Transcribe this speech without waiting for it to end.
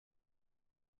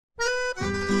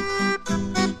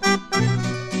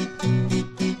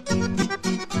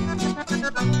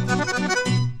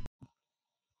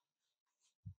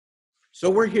So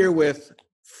we're here with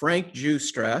Frank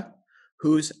Giustra,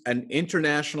 who's an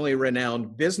internationally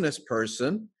renowned business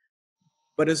person,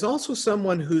 but is also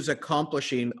someone who's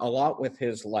accomplishing a lot with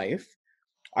his life.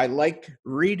 I like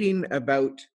reading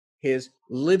about his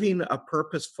living a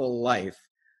purposeful life.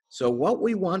 So what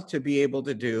we want to be able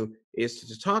to do is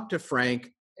to talk to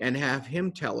Frank and have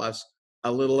him tell us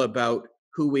a little about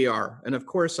who we are. And of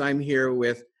course, I'm here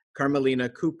with Carmelina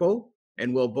Cupo,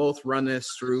 and we'll both run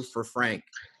this through for Frank.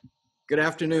 Good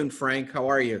afternoon, Frank. How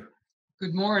are you?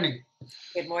 Good morning.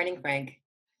 Good morning, Frank.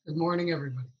 Good morning,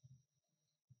 everybody.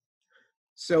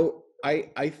 So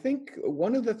I think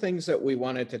one of the things that we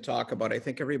wanted to talk about, I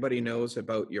think everybody knows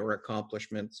about your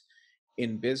accomplishments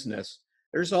in business.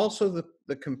 There's also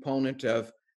the component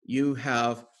of you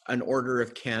have an Order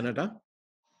of Canada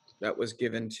that was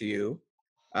given to you.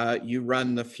 You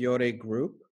run the Fiore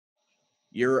Group.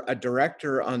 You're a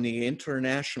director on the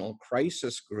International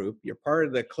Crisis Group. You're part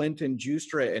of the Clinton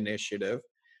Giustra initiative.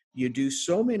 You do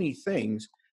so many things,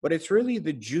 but it's really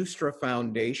the Giustra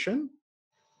Foundation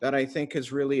that I think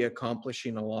is really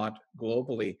accomplishing a lot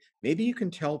globally. Maybe you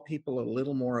can tell people a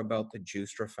little more about the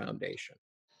Giustra Foundation.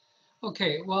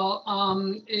 Okay, well,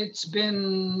 it's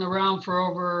been around for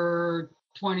over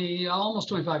 20, almost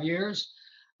 25 years.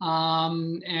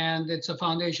 And it's a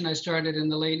foundation I started in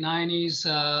the late 90s.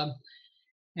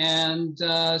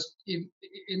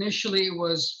 Initially it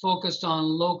was focused on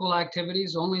local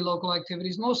activities, only local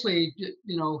activities, mostly,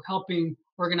 helping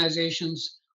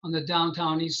organizations on the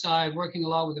downtown east side, working a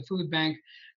lot with the food bank.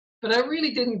 But I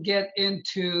really didn't get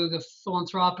into the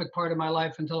philanthropic part of my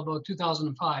life until about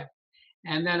 2005.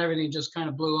 And then everything just kind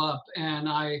of blew up. And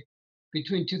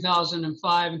between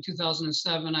 2005 and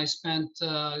 2007, I spent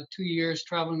 2 years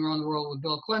traveling around the world with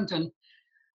Bill Clinton,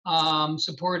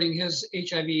 supporting his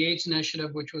HIV/AIDS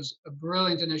initiative, which was a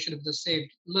brilliant initiative that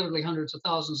saved literally hundreds of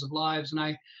thousands of lives. And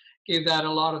I gave that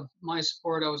a lot of my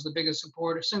support. I was the biggest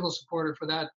single supporter for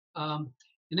that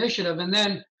initiative. And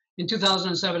then in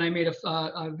 2007, I made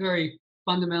a very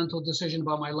fundamental decision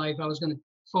about my life. I was going to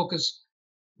focus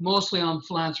mostly on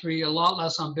philanthropy, a lot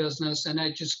less on business, and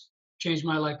that just changed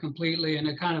my life completely. And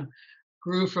it kind of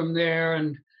grew from there.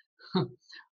 And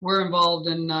we're involved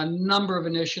in a number of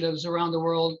initiatives around the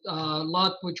world, a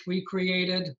lot which we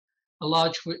created,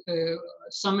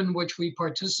 some in which we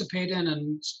participate in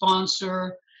and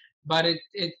sponsor, but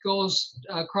it goes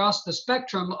across the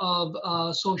spectrum of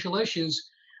social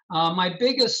issues. My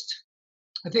biggest,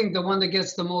 I think the one that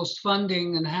gets the most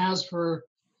funding and has for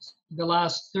the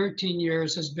last 13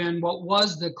 years has been what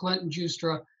was the Clinton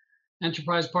Giustra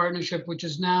Enterprise Partnership, which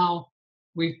is now,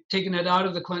 we've taken it out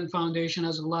of the Clinton Foundation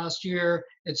as of last year.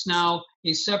 It's now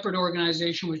a separate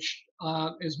organization, which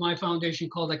is my foundation,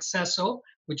 called Accesso,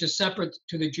 which is separate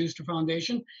to the Giustra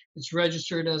Foundation. It's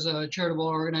registered as a charitable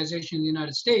organization in the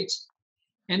United States.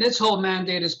 And its whole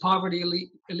mandate is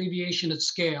poverty alleviation at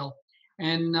scale,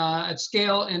 and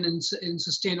in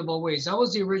sustainable ways. That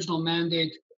was the original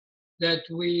mandate that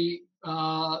we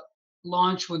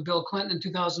launched with Bill Clinton in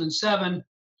 2007.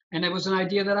 And it was an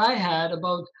idea that I had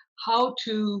about how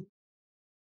to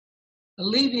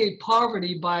alleviate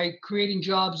poverty by creating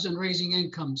jobs and raising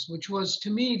incomes, which was, to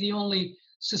me, the only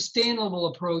sustainable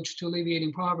approach to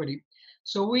alleviating poverty.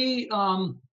 So we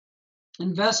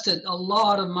invested a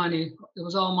lot of money, it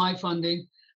was all my funding,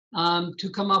 to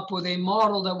come up with a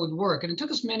model that would work. And it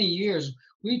took us many years.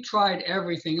 We tried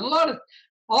everything.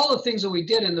 All the things that we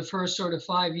did in the first sort of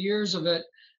 5 years of it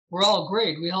were all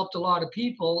great. We helped a lot of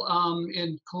people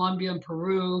in Colombia and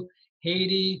Peru,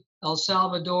 Haiti, El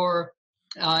Salvador,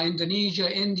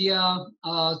 Indonesia, India,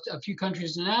 a few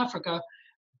countries in Africa.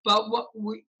 But what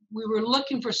we were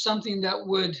looking for something that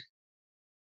would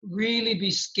really be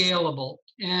scalable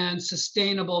and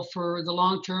sustainable for the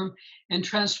long term and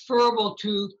transferable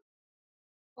to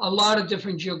a lot of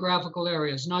different geographical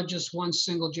areas, not just one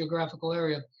single geographical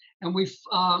area. And we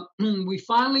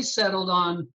finally settled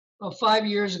on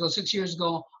 6 years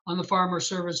ago, on the farmer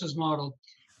services model,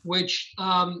 which,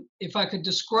 if I could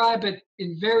describe it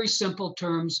in very simple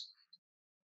terms,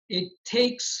 it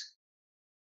takes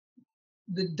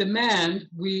the demand,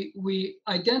 we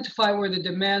identify where the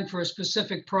demand for a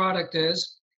specific product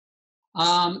is,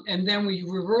 and then we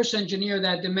reverse engineer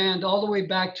that demand all the way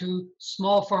back to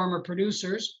small farmer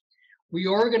producers. We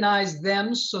organize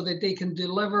them so that they can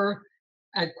deliver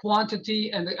at quantity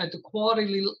and at the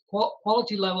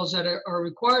quality levels that are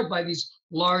required by these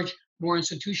large, more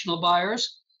institutional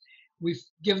buyers. We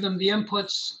give them the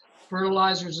inputs,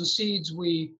 fertilizers and seeds.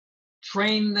 We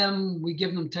train them, we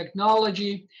give them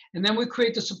technology, and then we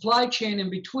create the supply chain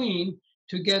in between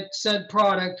to get said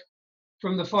product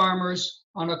from the farmers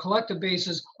on a collective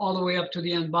basis all the way up to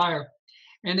the end buyer.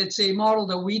 And it's a model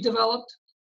that we developed.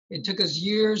 It took us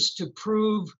years to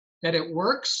prove that it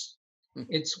works.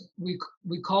 We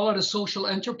call it a social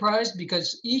enterprise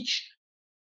because each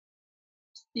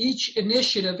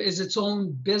initiative is its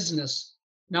own business.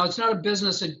 Now, it's not a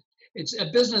business, it's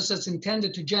a business that's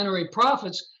intended to generate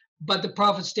profits, but the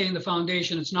profits stay in the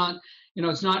foundation. It's not,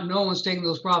 it's not no one's taking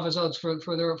those profits out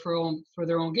for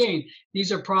their own gain.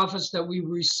 These are profits that we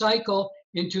recycle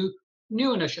into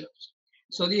new initiatives.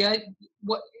 So the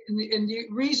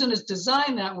reason it's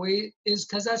designed that way is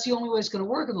because that's the only way it's going to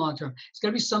work in the long term. It's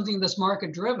going to be something that's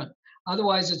market driven.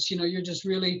 Otherwise, it's, you're just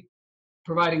really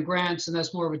providing grants, and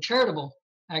that's more of a charitable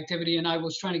activity. And I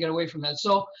was trying to get away from that.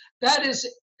 So that is,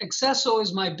 Accesso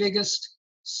is my biggest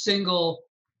single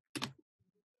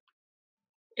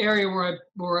area where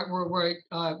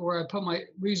I put my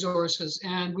resources.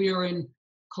 And we are in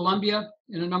Colombia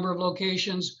in a number of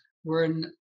locations. We're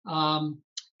in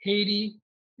Haiti,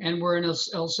 and we're in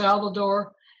El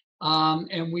Salvador,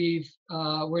 and we're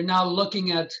now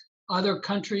looking at other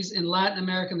countries in Latin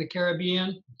America and the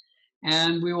Caribbean,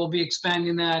 and we will be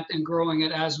expanding that and growing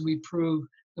it as we prove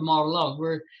the model out.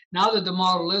 Now that the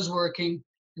model is working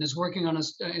and is working in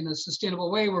a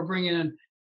sustainable way, we're bringing in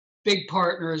big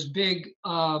partners, big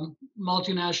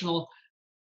multinational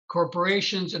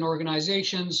corporations and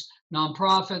organizations,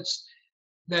 nonprofits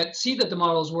that see that the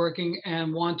model is working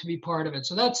and want to be part of it.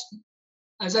 So that's,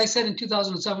 as I said in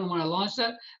 2007 when I launched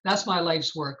that, that's my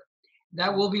life's work.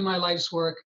 That will be my life's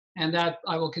work, and that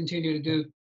I will continue to do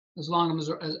as long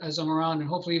as I'm around, and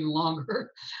hopefully even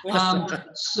longer.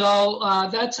 So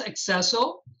that's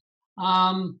Accesso.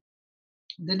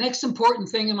 The next important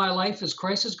thing in my life is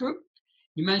Crisis Group.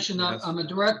 You mentioned Yes. I'm a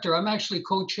director. I'm actually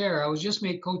co-chair. I was just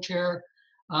made co-chair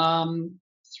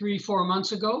 3-4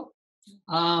 months ago.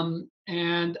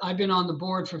 And I've been on the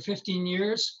board for 15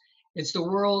 years. It's the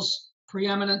world's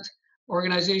preeminent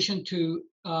organization to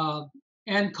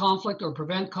end conflict or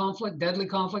prevent conflict, deadly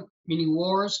conflict, meaning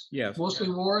wars, Yes. mostly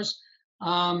wars.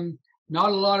 Not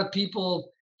a lot of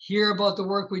people hear about the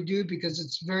work we do because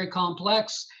it's very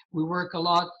complex. We work a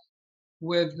lot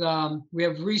with, we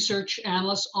have research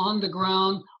analysts on the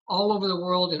ground all over the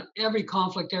world in every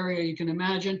conflict area you can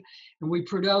imagine. And we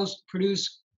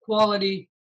produce quality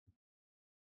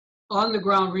on the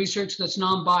ground research that's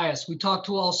non-biased. We talk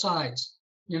to all sides.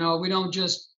 We don't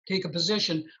just take a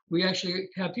position. We actually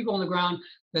have people on the ground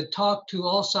that talk to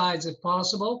all sides if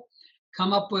possible,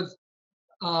 come up with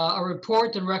a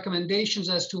report and recommendations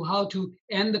as to how to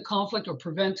end the conflict or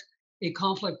prevent a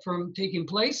conflict from taking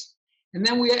place. And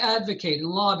then we advocate and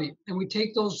lobby, and we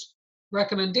take those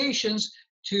recommendations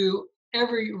to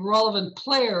every relevant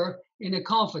player in a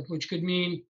conflict, which could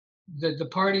mean the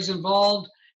parties involved.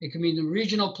 It can mean the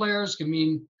regional players, it can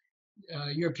mean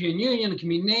European Union, it can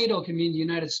mean NATO, it can mean the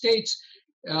United States,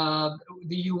 the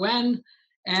UN.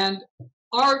 And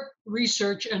our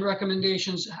research and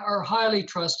recommendations are highly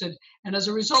trusted. And as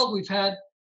a result, we've had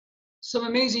some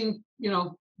amazing,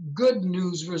 good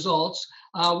news results.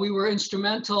 We were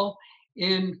instrumental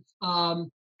in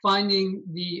helping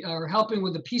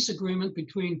with the peace agreement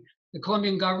between the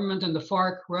Colombian government and the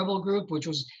FARC rebel group, which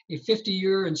was a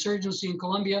 50-year insurgency in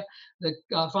Colombia that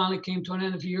finally came to an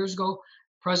end a few years ago.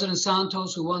 President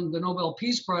Santos, who won the Nobel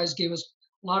Peace Prize, gave us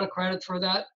a lot of credit for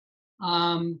that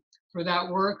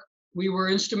work. We were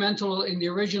instrumental in the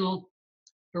original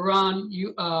Iran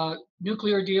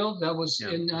nuclear deal that was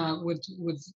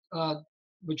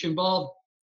which involved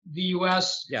the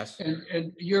U.S. Yes.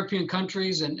 and European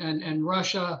countries and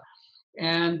Russia,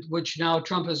 and which now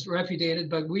Trump has repudiated.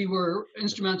 But we were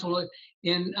instrumental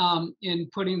in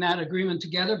putting that agreement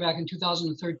together back in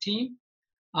 2013.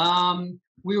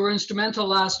 We were instrumental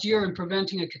last year in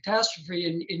preventing a catastrophe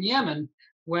in Yemen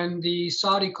when the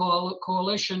Saudi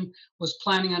coalition was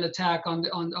planning an attack on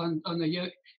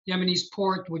the Yemenese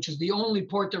port, which is the only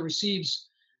port that receives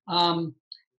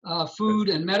food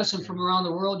and medicine from around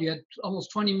the world. You had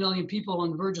almost 20 million people on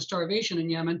the verge of starvation in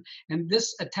Yemen, and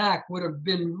this attack would have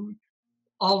been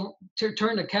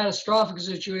turned a catastrophic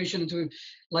situation into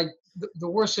like the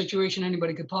worst situation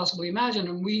anybody could possibly imagine.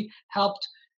 And we helped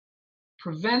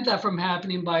prevent that from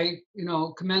happening by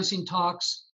commencing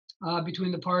talks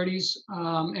between the parties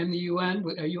and the UN,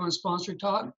 a UN-sponsored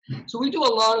talk. So we do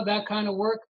a lot of that kind of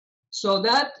work. So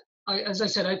that, as I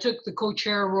said, I took the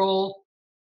co-chair role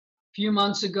a few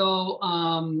months ago,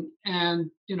 and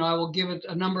I will give it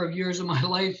a number of years of my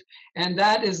life, and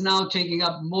that is now taking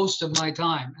up most of my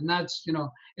time. And that's,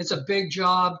 it's a big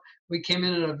job. We came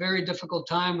in at a very difficult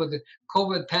time with the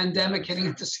COVID pandemic hitting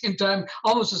at the same time,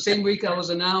 almost the same week I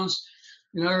was announced.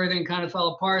 Everything kind of fell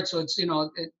apart. So it's,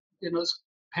 this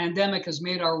pandemic has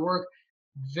made our work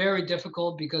very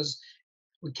difficult because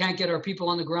We can't get our people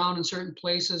on the ground in certain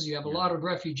places. You have a Yeah. lot of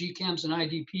refugee camps and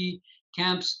IDP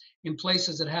camps in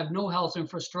places that have no health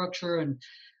infrastructure, and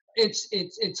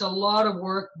it's a lot of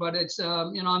work, but it's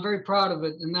I'm very proud of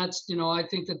it, and that's I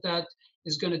think that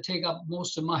is going to take up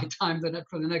most of my time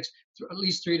for the next at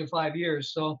least 3 to 5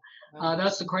 years. So Wow.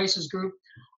 that's the crisis group.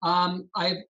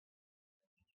 I've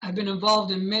been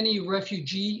involved in many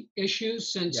refugee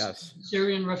issues since Yes.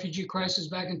 Syrian refugee crisis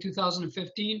back in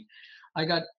 2015. I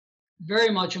got very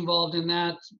much involved in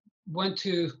that. Went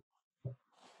to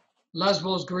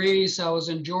Lesbos, Greece. I was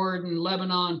in Jordan,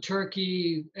 Lebanon,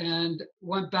 Turkey, and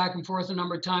went back and forth a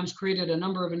number of times, created a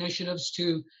number of initiatives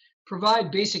to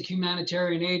provide basic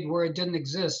humanitarian aid where it didn't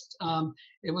exist.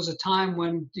 It was a time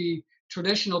when the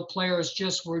traditional players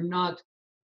just were not,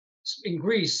 in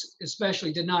Greece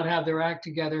especially, did not have their act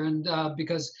together, and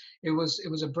because it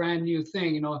was a brand new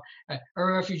thing, a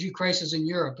refugee crisis in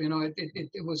Europe,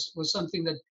 it was something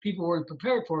that people weren't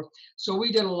prepared for. So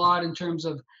we did a lot in terms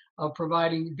of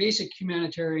providing basic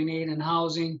humanitarian aid and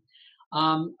housing.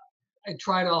 I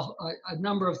tried a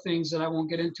number of things that I won't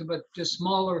get into, but just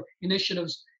smaller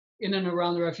initiatives in and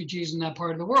around the refugees in that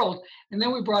part of the world. And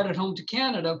then we brought it home to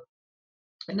Canada.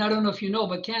 And I don't know if you know,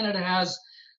 but Canada has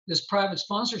this private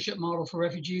sponsorship model for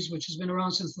refugees, which has been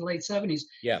around since the late 70s.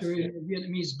 Yes. During the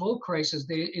Vietnamese boat crisis,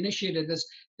 they initiated this.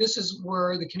 This is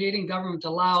where the Canadian government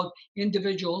allowed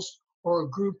individuals or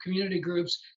community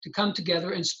groups to come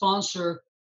together and sponsor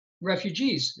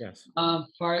refugees Yes.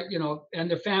 and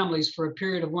their families for a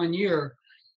period of 1 year.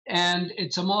 And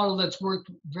it's a model that's worked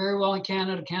very well in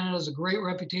Canada. Canada has a great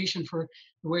reputation for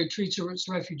the way it treats its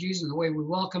refugees and the way we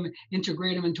welcome and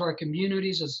integrate them into our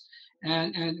communities,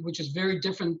 and which is very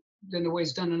different than the way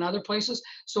it's done in other places.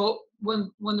 So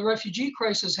when the refugee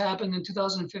crisis happened in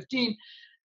 2015,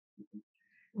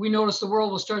 we noticed the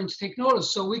world was starting to take notice.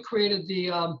 So we created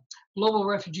the Global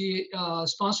Refugee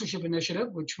Sponsorship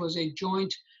Initiative, which was a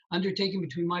joint undertaking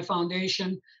between my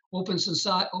foundation, Open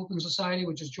Society,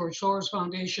 which is George Soros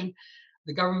Foundation,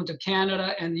 the Government of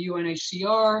Canada, and the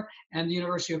UNHCR, and the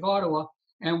University of Ottawa.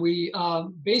 And we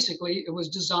basically, it was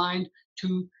designed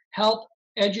to help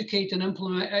educate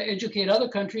other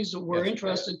countries that were Yes.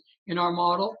 interested in our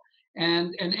model,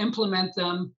 and implement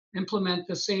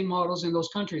the same models in those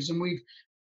countries. And we've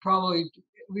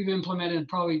implemented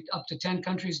probably up to 10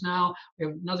 countries now. We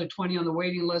have another 20 on the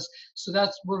waiting list. So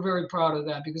we're very proud of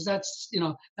that, because that's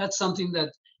something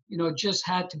that just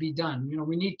had to be done.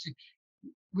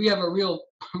 We have a real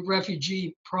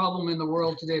refugee problem in the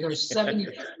world today. There's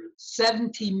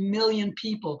 70 million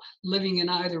people living in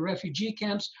either refugee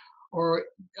camps or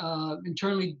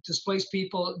internally displaced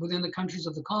people within the countries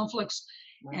of the conflicts.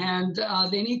 Wow. And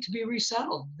they need to be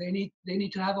resettled. They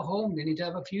need to have a home. They need to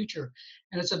have a future.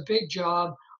 And it's a big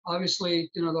job. Obviously,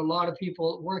 there are a lot of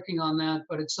people working on that,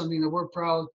 but it's something that we're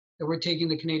proud that we're taking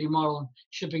the Canadian model and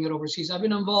shipping it overseas. I've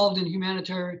been involved in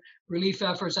humanitarian relief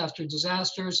efforts after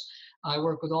disasters. I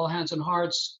work with All Hands and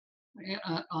Hearts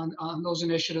on those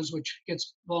initiatives, which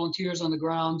gets volunteers on the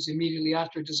grounds immediately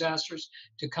after disasters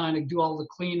to kind of do all the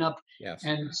cleanup. Yes.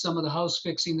 And some of the house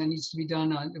fixing that needs to be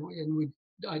done.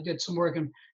 I did some work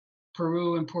in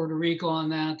Peru and Puerto Rico on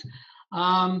that.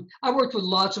 I worked with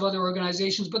lots of other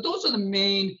organizations, but those are the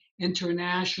main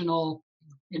international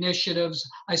initiatives.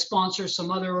 I sponsor some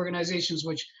other organizations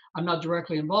which I'm not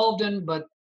directly involved in, but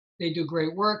they do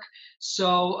great work.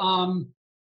 So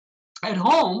at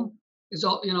home is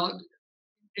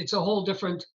it's a whole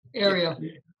different area.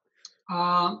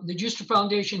 The Giustra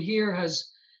Foundation here has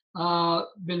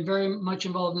been very much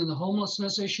involved in the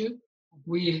homelessness issue.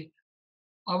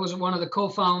 I was one of the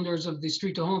co-founders of the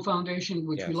Street to Home Foundation,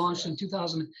 which we launched in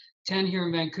 2010 here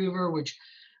in Vancouver, which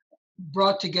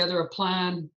brought together a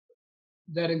plan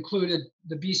that included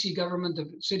the BC government,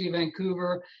 the city of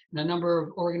Vancouver, and a number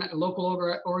of local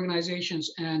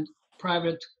organizations and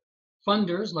private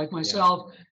funders like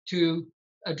myself to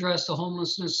address the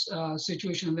homelessness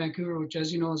situation in Vancouver, which,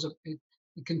 as you know, it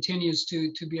continues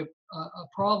to be a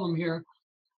problem here.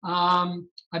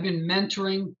 I've been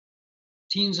mentoring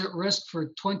teens at risk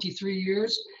for 23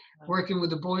 years, working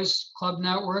with the Boys Club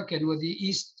Network and with the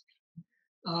East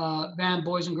Van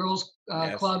Boys and Girls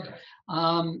Club.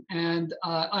 And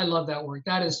I love that work.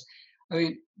 That is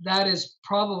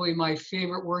probably my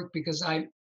favorite work, because I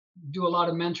do a lot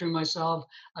of mentoring myself.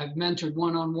 I've mentored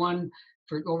one-on-one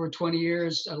for over 20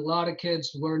 years. A lot of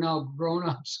kids who are now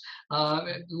grown-ups,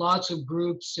 lots of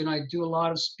groups, and I do a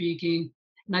lot of speaking.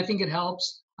 And I think it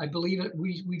helps. I believe it.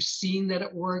 We've seen that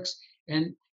it works.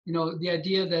 And the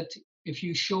idea that if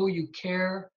you show you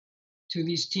care to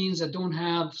these teens that don't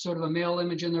have sort of a male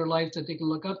image in their life that they can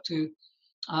look up to,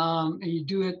 and you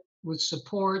do it with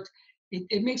support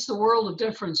it makes the world a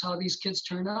difference how these kids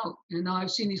turn out. And now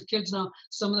I've seen these kids now,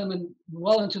 some of them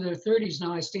well into their 30s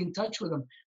now. I stay in touch with them.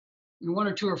 And one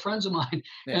or two are friends of mine.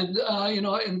 Yeah. And,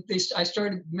 and I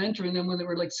started mentoring them when they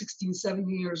were like 16,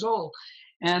 17 years old.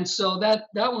 And so that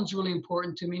one's really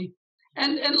important to me.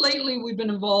 And lately we've been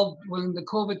involved when the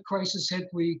COVID crisis hit.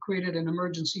 We created an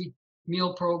emergency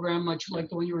meal program, much like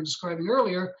the one you were describing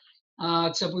earlier,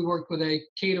 except we worked with a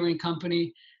catering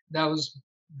company that was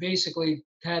basically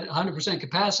had 100%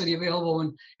 capacity available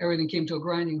when everything came to a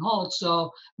grinding halt.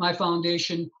 So my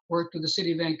foundation worked with the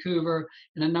city of Vancouver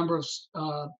and a number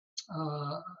of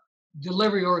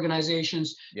delivery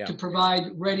organizations to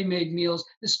provide ready-made meals,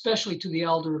 especially to the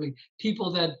elderly,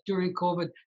 people that during COVID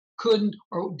couldn't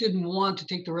or didn't want to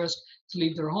take the risk to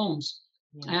leave their homes.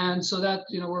 And so that,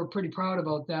 we're pretty proud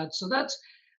about that. So I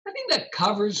think that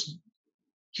covers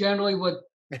generally what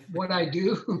I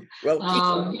do. Well,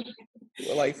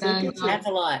 I think that's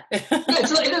a lot.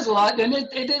 It is a lot, and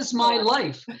it is my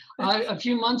life. A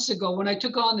few months ago, when I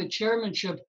took on the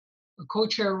chairmanship, a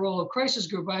co-chair role of Crisis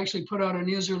Group, I actually put out a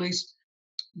news release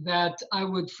that I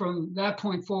would, from that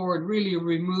point forward, really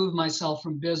remove myself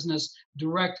from business,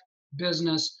 direct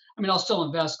business. I mean, I'll still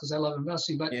invest because I love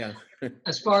investing, but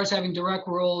as far as having direct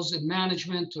roles in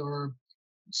management or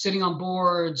sitting on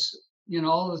boards,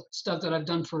 all the stuff that I've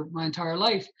done for my entire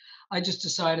life, I just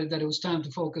decided that it was time to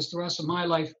focus the rest of my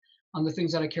life on the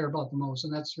things that I care about the most,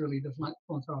 and that's really the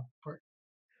philanthropic part.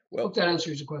 Well, hope that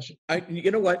answers your question.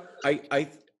 You know what?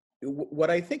 What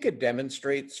I think it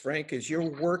demonstrates, Frank, is you're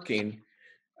working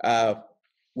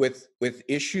with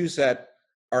issues that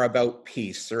are about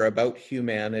peace. They're about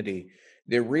humanity.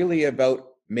 They're really about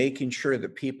making sure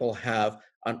that people have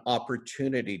an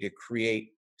opportunity to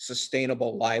create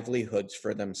sustainable livelihoods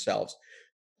for themselves.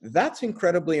 That's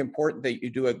incredibly important that you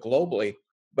do it globally.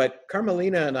 But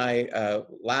Carmelina and I,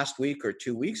 last week or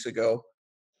 2 weeks ago,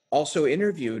 also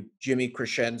interviewed Jimmy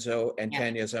Crescenzo and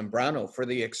Tanya Zambrano for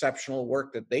the exceptional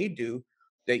work that they do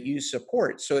that you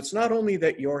support. So it's not only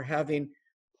that you're having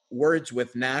words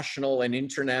with national and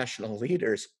international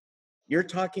leaders, you're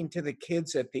talking to the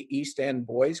kids at the East End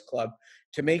Boys Club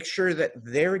to make sure that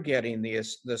they're getting the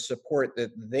support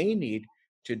that they need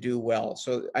to do well.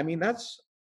 So, I mean, that's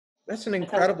an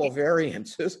incredible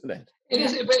variance, isn't it? It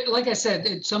is, but like I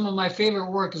said, some of my favorite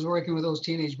work is working with those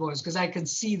teenage boys because I can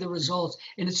see the results,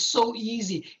 and it's so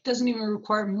easy. It doesn't even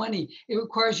require money. It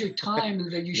requires your time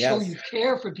and that you show you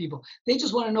care for people. They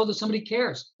just want to know that somebody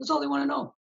cares. That's all they want to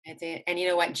know. That's it. And you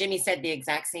know what? Jimmy said the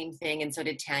exact same thing, and so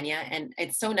did Tanya. And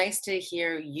it's so nice to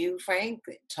hear you, Frank,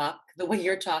 talk the way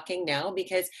you're talking now,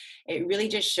 because it really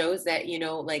just shows that,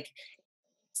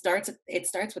 it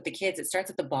starts with the kids. It starts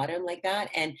at the bottom like that,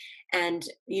 and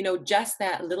just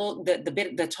that little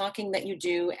the talking that you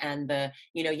do, and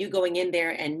you going in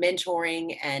there and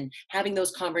mentoring and having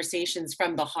those conversations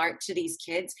from the heart to these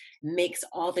kids makes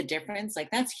all the difference.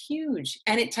 Like, that's huge,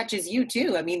 and it touches you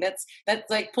too. I mean, that's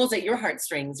like pulls at your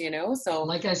heartstrings, so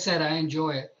like I said, I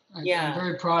enjoy it. I'm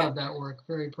very proud of that work.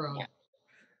 Very proud.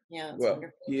 It's well,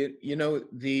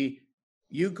 wonderful.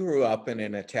 You grew up in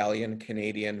an Italian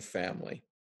Canadian family.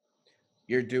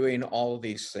 You're doing all of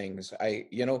these things.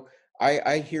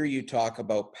 I hear you talk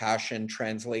about passion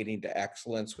translating to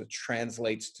excellence, which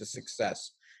translates to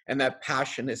success, and that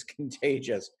passion is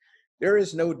contagious. There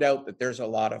is no doubt that there's a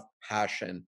lot of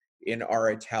passion in our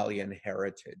Italian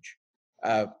heritage.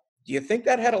 Do you think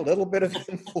that had a little bit of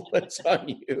influence on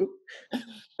you?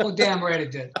 Oh, damn right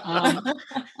it did.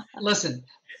 Listen,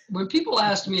 when people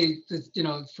ask me,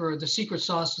 for the secret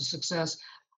sauce to success,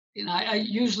 I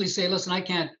usually say, listen, I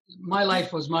can't, my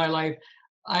life was my life.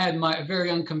 I had a very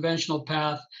unconventional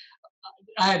path.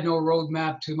 I had no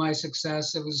roadmap to my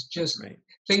success. It was just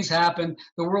things happen.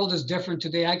 The world is different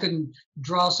today. I couldn't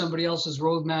draw somebody else's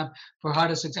roadmap for how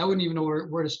to succeed. I wouldn't even know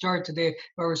where to start today if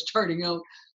I was starting out.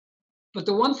 But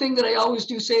the one thing that I always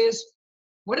do say is,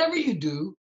 whatever you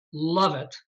do, love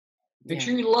it. Make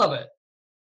sure you love it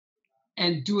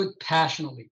and do it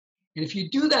passionately. And if you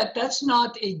do that, that's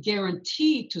not a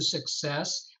guarantee to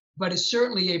success, but it's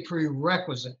certainly a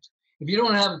prerequisite. If you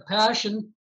don't have a passion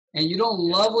and you don't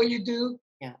love what you do,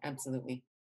 absolutely,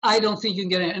 I don't think you can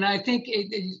get it. And I think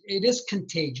it is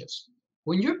contagious.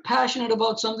 When you're passionate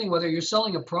about something, whether you're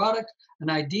selling a product, an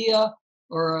idea,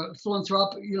 or a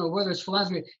philanthropy, whether it's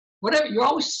philanthropy, whatever, you're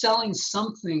always selling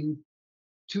something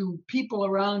to people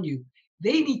around you.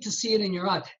 They need to see it in your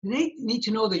eyes. They need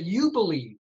to know that you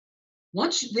believe.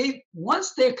 Once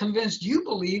they're convinced you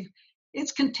believe,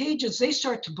 it's contagious. They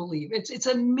start to believe. It's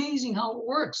amazing how it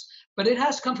works, but it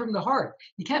has to come from the heart.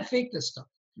 You can't fake this stuff.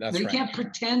 That's You right. can't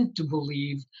pretend to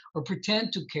believe or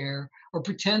pretend to care or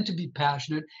pretend to be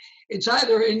passionate. It's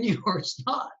either in you or it's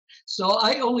not. So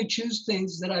I only choose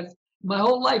things that I've my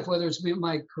whole life, whether it's been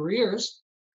my careers,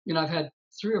 I've had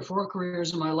 3 or 4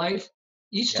 careers in my life.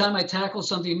 Each Yes. time I tackle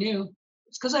something new,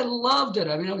 it's because I loved it.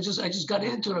 I mean, I just got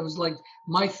into it. It was like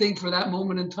my thing for that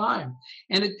moment in time.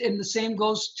 And the same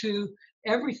goes to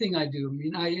everything I do.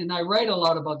 I mean, I write a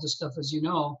lot about this stuff, as you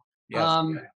know. Yes.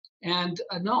 Um, and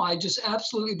no, I just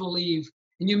absolutely believe.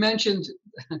 And you mentioned,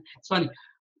 it's funny,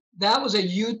 that was a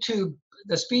YouTube,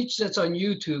 the speech that's on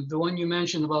YouTube, the one you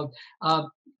mentioned about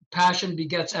passion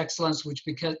begets excellence, which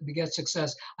begets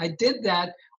success. I did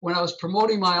that when I was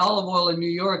promoting my olive oil in New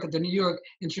York at the New York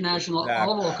International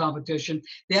Olive Oil Exactly. Competition.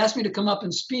 They asked me to come up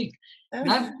and speak. And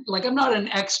Oh. I'm not an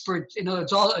expert,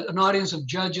 it's all an audience of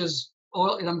judges.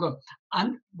 Oil, and I'm going,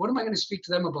 what am I going to speak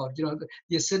to them about?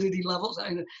 The acidity levels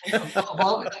of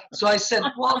all. So I said,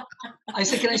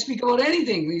 can I speak about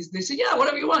anything? They said, yeah,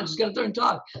 whatever you want. Just get up there and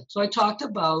talk. So I talked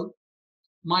about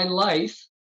my life,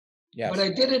 but Yes. I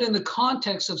did it in the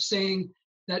context of saying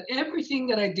that everything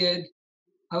that I did,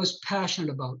 I was passionate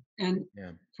about. And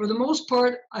Yeah. for the most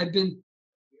part,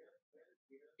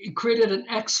 it created an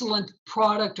excellent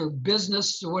product or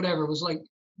business or whatever. It was like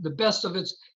the best of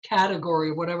its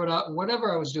category, whatever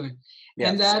I was doing.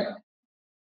 And Yes. that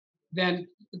then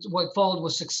what followed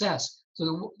was success.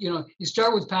 So, you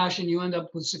start with passion, you end up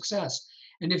with success.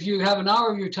 And if you have an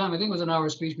hour of your time, I think it was an hour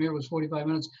speech, maybe it was 45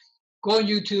 minutes, go on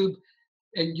YouTube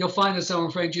and you'll find that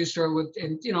someone, Frank Giustra,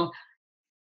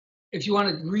 if you want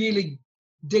to really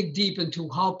dig deep into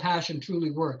how passion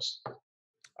truly works.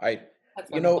 I, That's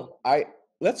you wonderful. know,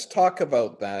 let's talk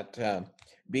about that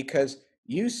because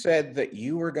you said that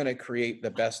you were going to create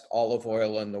the best olive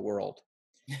oil in the world,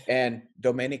 and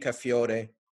Domenica Fiore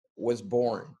was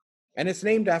born, and it's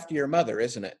named after your mother,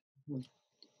 isn't it? Mhm.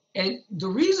 And the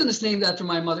reason it's named after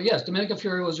my mother, yes, Domenica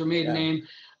Fiore was her maiden Yeah. name.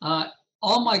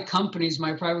 All my companies,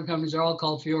 my private companies, are all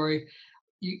called Fiore.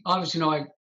 You obviously know I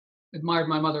admired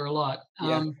my mother a lot.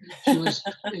 Yeah. She was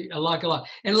a lot.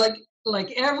 And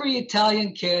like every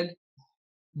Italian kid,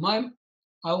 my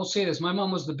I will say this, my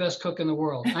mom was the best cook in the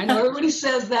world. I know everybody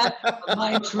says that, but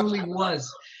mine truly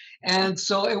was. And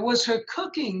so it was her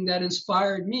cooking that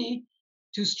inspired me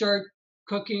to start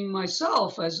cooking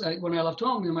myself. When I left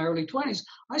home in my early 20s,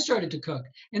 I started to cook.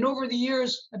 And over the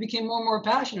years, I became more and more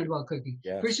passionate about cooking.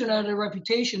 Pretty Yes. soon I had a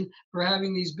reputation for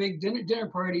having these big dinner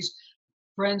parties,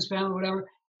 friends, family, whatever,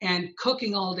 and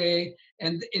cooking all day.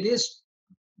 And it is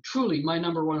truly my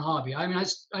number one hobby. I mean,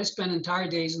 I spend entire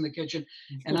days in the kitchen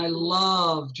and I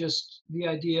love just the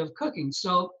idea of cooking.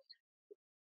 So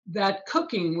that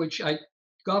cooking, which I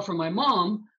got from my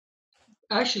mom,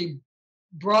 actually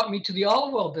brought me to the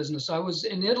olive oil business. I was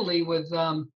in Italy with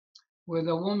a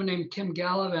woman named Kim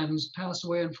Gallivan, who's passed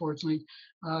away, unfortunately,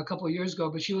 a couple of years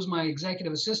ago, but she was my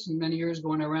executive assistant many years ago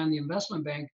when I ran the investment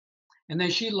bank. And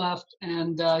then she left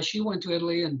and she went to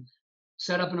Italy and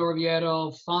set up in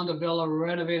Orvieto, found a villa,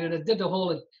 renovated it, did the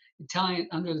whole Italian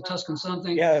under the Tuscan sun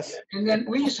thing. Yes. And then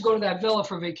we used to go to that villa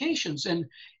for vacations. And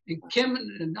Kim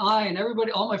and I and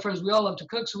everybody, all my friends, we all love to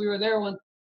cook. So we were there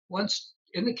once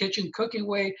in the kitchen cooking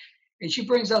away. And she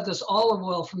brings out this olive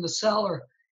oil from the cellar.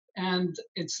 And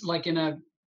it's like in a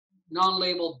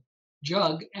non-labeled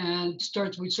jug, and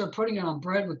we start putting it on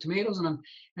bread with tomatoes, and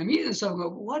I'm eating this stuff and go,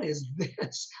 what is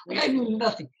this? Like I knew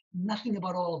nothing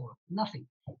about olive oil, nothing.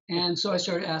 And so I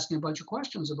started asking a bunch of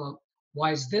questions about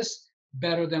why is this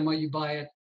better than what you buy at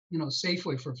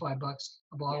Safeway for $5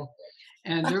 a bottle.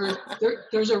 And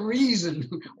there's a reason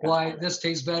why this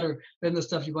tastes better than the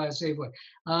stuff you buy at Safeway.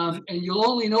 And you'll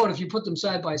only know it if you put them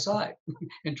side by side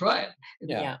and try it.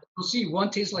 Yeah. Yeah. You'll see one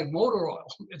tastes like motor oil.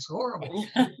 It's horrible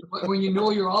when you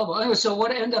know your olive oil. Anyway, so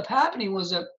what ended up happening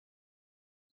was that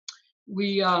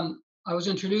I was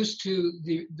introduced to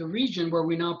the region where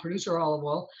we now produce our olive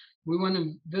oil. We went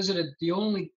and visited the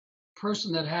only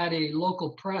person that had a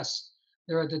local press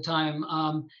there at the time.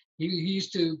 He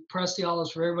used to press the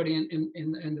olives for everybody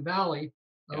in the valley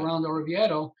Yeah. around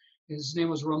Orvieto. His name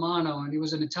was Romano, and he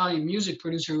was an Italian music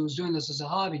producer who was doing this as a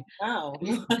hobby. Wow.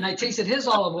 And I tasted his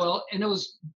olive oil, and it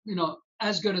was,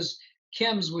 as good as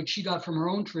Kim's, which she got from her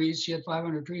own trees. She had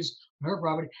 500 trees on her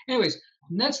property. Anyways,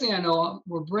 next thing I know,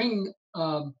 we're bringing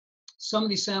some of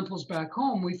these samples back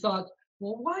home. We thought,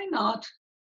 well, why not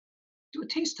do a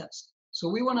taste test? So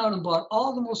we went out and bought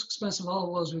all the most expensive olive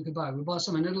oils we could buy. We bought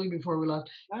some in Italy before we left,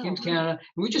 came Wow. to Canada,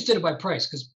 and we just did it by price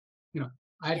because,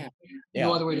 I had Yeah. no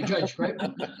Yeah. other way to judge, right?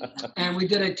 And we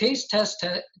did a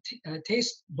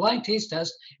blind taste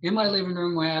test in my living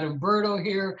room. We had Umberto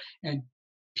here and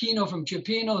Pino from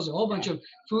Cioppino's, a whole bunch of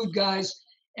food guys,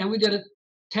 and we did a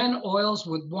 10 oils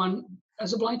with one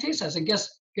as a blind taste test. And guess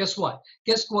what?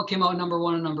 Guess what came out number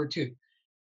 1 and number 2?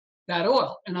 That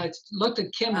oil. And I looked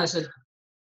at Kim and I said,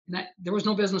 there was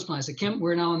no business plan. I said, Kim,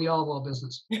 we're now in the olive oil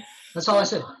business. That's all I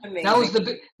said. That was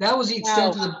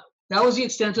the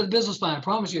extent of the business plan. I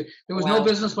promise you, there was no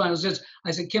business plan. It was just,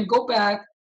 I said, Kim, go back,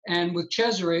 and with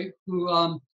Cesare,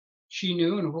 who she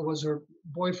knew and was her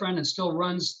boyfriend and still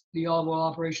runs the olive oil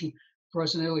operation for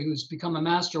us in Italy, who's become a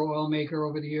master oil maker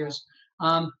over the years.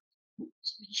 I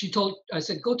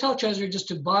said, go tell Cesare just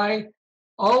to buy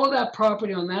all of that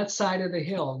property on that side of the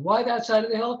hill. Why that side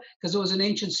of the hill? Because it was an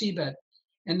ancient seabed.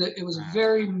 And it was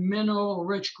very mineral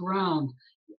rich ground.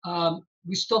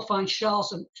 We still find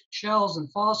shells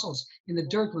and fossils in the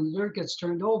dirt when the dirt gets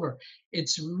turned over.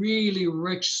 It's really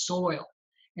rich soil,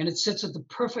 and it sits at the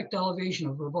perfect elevation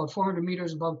of about 400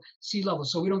 meters above sea level,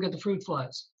 so we don't get the fruit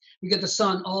flies. We get the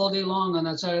sun all day long on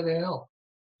that side of the hill.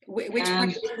 Which part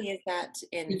of Italy is that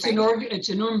in? It's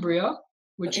in Umbria,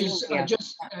 which is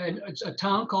it's a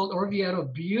town called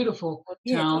Orvieto, beautiful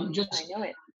town. I know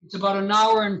it. It's about an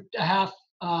hour and a half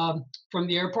from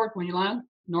the airport when you land,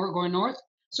 going north,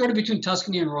 sort of between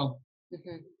Tuscany and Rome.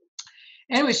 Mm-hmm.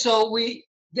 Anyway, so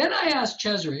then I asked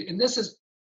Cesare, and this is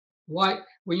why,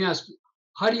 when you ask,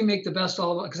 how do you make the best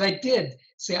olive oil? Because I did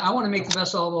say, I want to make the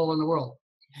best olive oil in the world.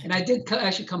 And I did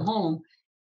actually come home,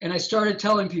 and I started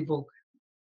telling people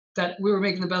that we were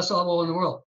making the best olive oil in the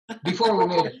world before we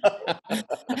made it.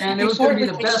 And it was going to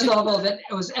be the best olive oil that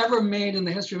was ever made in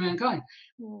the history of mankind.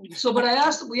 So, but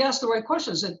we asked the right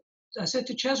questions. I said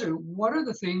to Cesare, what are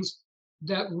the things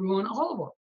that ruin olive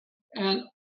oil? And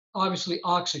obviously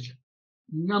oxygen,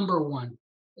 number one.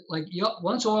 Like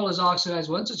once oil is oxidized,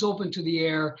 once it's open to the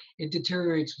air, it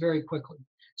deteriorates very quickly.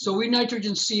 So we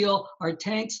nitrogen seal our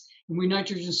tanks and we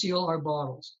nitrogen seal our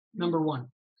bottles, number one.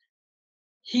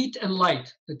 Heat and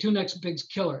light, the two next big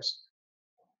killers.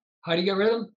 How do you get rid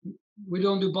of them? We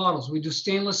don't do bottles. We do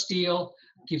stainless steel,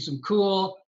 keeps them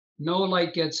cool, no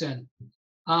light gets in.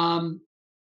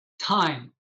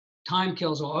 Time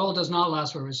kills oil. Oil does not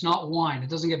last forever. It's not wine. It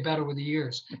doesn't get better with the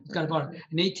years. It's got about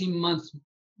an 18-month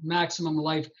maximum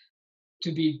life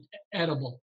to be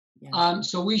edible. Yeah.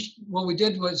 So what we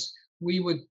did was we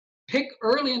would pick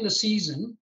early in the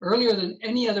season, earlier than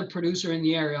any other producer in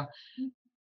the area,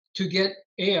 to get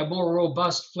a more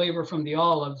robust flavor from the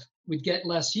olive. We'd get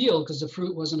less yield because the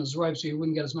fruit wasn't as ripe, so you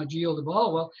wouldn't get as much yield of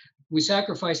olive oil. We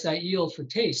sacrificed that yield for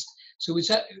taste. So we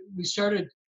started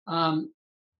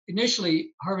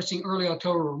initially harvesting early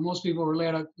October. Most people were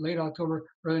late October,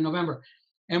 early November.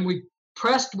 And we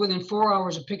pressed within 4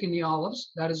 hours of picking the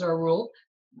olives. That is our rule.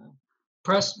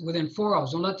 Pressed within 4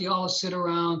 hours. Don't let the olives sit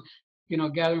around,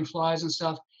 gathering flies and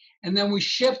stuff. And then we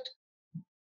shipped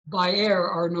by air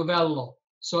our Novello.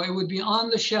 So it would be on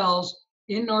the shelves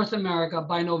in North America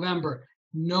by November.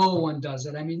 No one does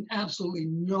it. I mean, absolutely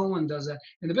no one does that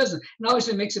in the business. And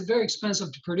obviously it makes it very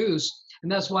expensive to produce.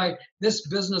 And that's why this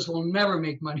business will never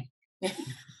make money.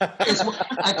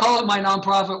 I call it my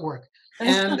nonprofit work.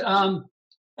 And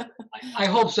I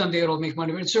hope someday it'll make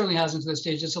money, but it certainly hasn't to this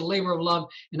stage. It's a labor of love,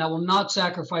 and I will not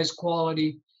sacrifice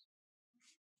quality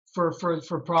for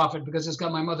profit because it's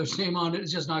got my mother's name on it.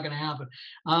 It's just not going to happen.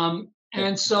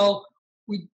 And so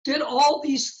we did all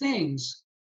these things,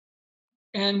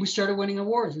 and we started winning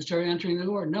awards. We started entering the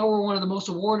award. Now we're one of the most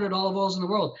awarded olive oils in the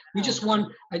world. We just won.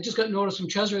 I just got notice from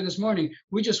Cesare this morning.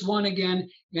 We just won again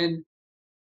in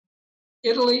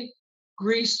Italy,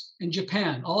 Greece, and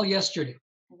Japan, all yesterday.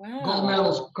 Wow. Gold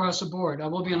medals across the board. I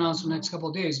will be announced in the next couple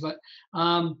of days, but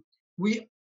we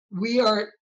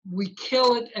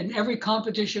kill it in every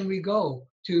competition we go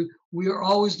to. We are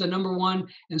always the number one,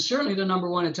 and certainly the number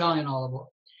one Italian olive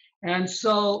oil. And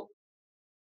so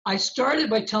I started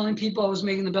by telling people I was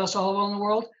making the best olive oil in the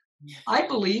world. I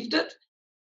believed it.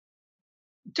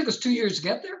 It took us 2 years to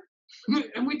get there,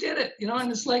 and we did it.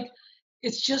 And it's like,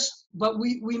 but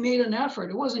we made an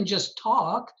effort. It wasn't just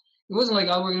talk. It wasn't like,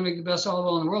 we're going to make the best olive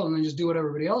oil in the world and then just do what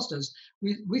everybody else does.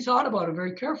 We thought about it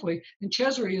very carefully, and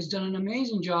Cesare has done an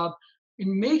amazing job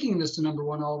in making this the number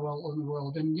one olive oil in the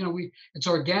world. And it's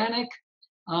organic.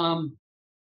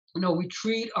 We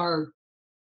treat our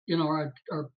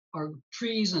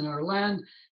trees and our land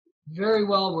very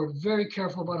well. We're very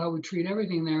careful about how we treat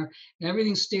everything there, and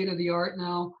everything's state of the art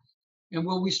now. And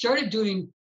what we started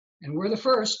doing, and we're the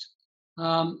first,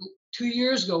 2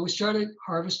 years ago, we started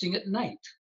harvesting at night.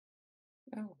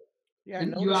 Oh, yeah.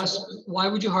 And you asked, why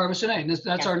would you harvest at night? And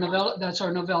that's our Novello. That's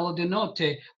our Novello di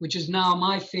Notte, which is now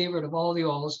my favorite of all the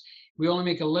oils. We only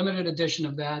make a limited edition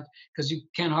of that because you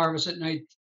can't harvest at night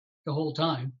the whole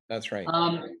time. That's right.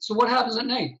 So what happens at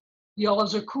night? The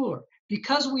olives are cooler.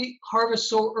 because we harvest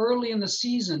so early in the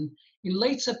season, in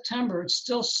late September, it's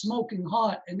still smoking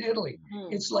hot in Italy.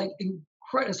 Mhm. It's like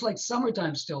it's like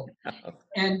summertime still.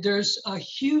 And there's a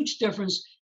huge difference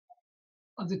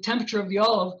of the temperature of the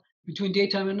olive between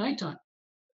daytime and nighttime.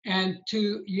 And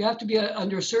you have to be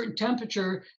under a certain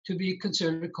temperature to be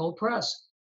considered a cold press.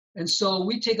 And so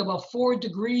we take about 4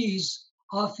 degrees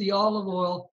off the olive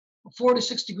oil, 4 to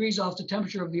 6 degrees off the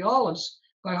temperature of the olives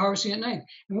by harvesting at night.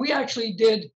 And we actually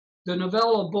did the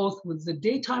Novello both with the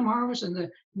daytime harvest and the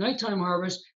nighttime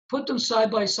harvest, put them side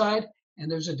by side, and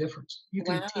there's a difference.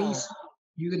 Wow.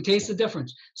 You can taste the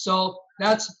difference. So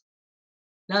that's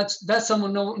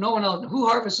someone no one else who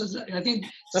harvests. I think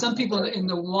some people in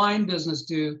the wine business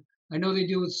do. I know they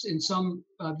do it in some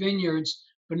vineyards,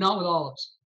 but not with olives.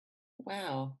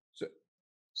 Wow. So,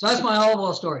 So that's my olive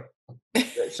oil story.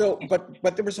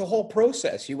 but there was a whole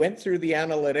process. You went through the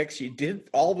analytics, you did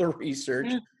all the research,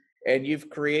 Yeah. and you've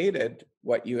created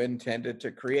what you intended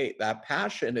to create. That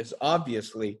passion is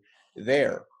obviously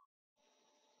there.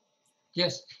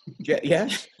 Yes.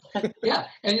 Yes. Yeah,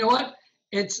 and you know what?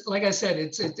 It's like I said,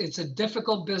 it's a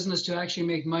difficult business to actually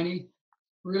make money.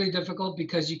 Really difficult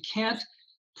because you can't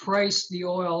price the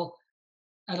oil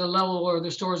at a level where the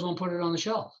stores won't put it on the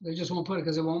shelf. They just won't put it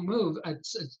because it won't move.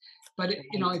 But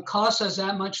Right. it costs us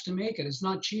that much to make it. It's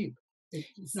not cheap.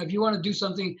 If you want to do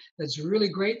something that's really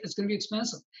great, it's going to be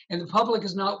expensive. And the public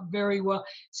is not very well.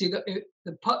 See,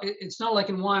 it's not like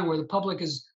in wine where the public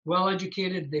is well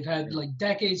educated. They've had like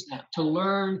decades Yeah. to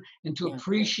learn and to Yeah.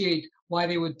 appreciate why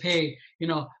they would pay,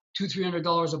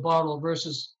 $200-300 a bottle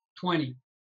versus 20.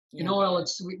 In Yeah. oil,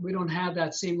 we don't have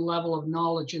that same level of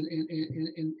knowledge in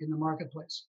the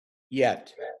marketplace.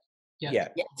 Yet. Yeah.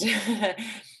 Yet. Yeah.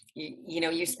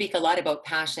 You speak a lot about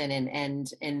passion,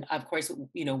 and of course,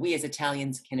 we as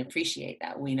Italians can appreciate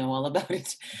that. We know all about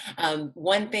it.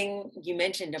 One thing you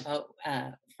mentioned about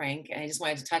Frank, and I just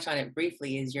wanted to touch on it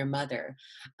briefly, is your mother.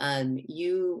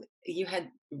 You had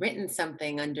written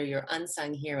something under your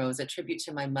unsung heroes, a tribute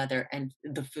to my mother and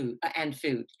the food.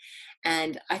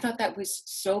 And I thought that was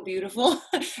so beautiful.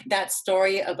 That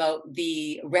story about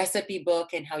the recipe book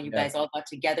and how you Yeah. guys all got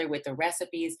together with the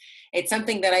recipes. It's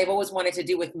something that I've always wanted to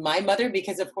do with my mother,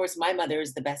 because of course my mother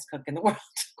is the best cook in the world.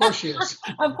 Of course she is.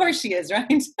 Of course she is,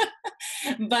 right?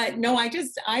 But no,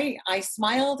 I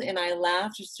smiled and I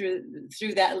laughed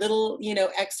through that little,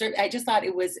 excerpt. I just thought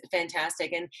it was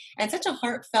fantastic, and such a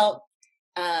heartfelt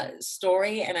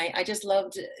story. And I just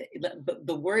loved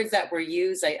the words that were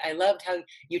used. I loved how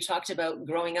you talked about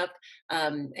growing up,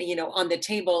 on the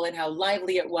table, and how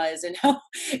lively it was, and how,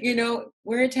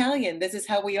 we're Italian. This is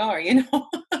how we are,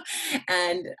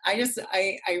 And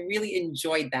I really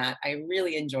enjoyed that. I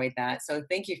really enjoyed that. So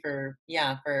thank you for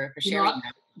sharing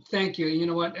that. Thank you. You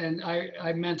know what? And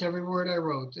I meant every word I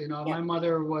wrote. Yeah. My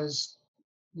mother was,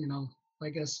 I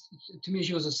guess to me,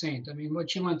 she was a saint. I mean, what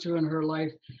she went through in her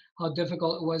life, how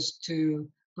difficult it was to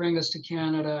bring us to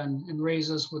Canada and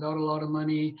raise us without a lot of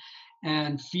money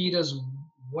and feed us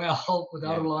well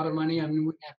without Yeah. a lot of money. I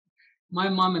mean, my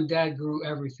mom and dad grew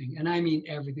everything, and I mean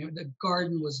everything. The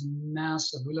garden was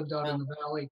massive. We lived out in Wow. the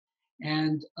valley,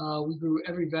 and we grew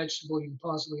every vegetable you can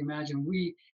possibly imagine.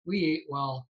 We ate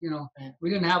well. Yeah. We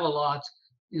didn't have a lot,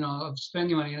 of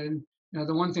spending money. And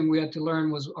the one thing we had to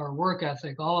learn was our work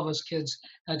ethic. All of us kids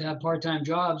had to have part-time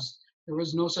jobs. There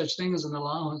was no such thing as an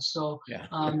allowance. So, Yeah.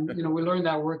 we learned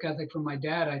that work ethic from my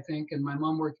dad, I think, and my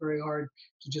mom worked very hard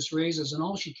to just raise us. And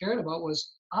all she cared about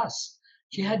was us.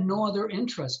 She had no other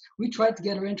interest. We tried to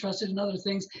get her interested in other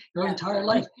things her Yeah. entire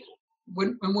life.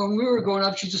 When we were growing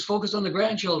up, she just focused on the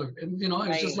grandchildren, and it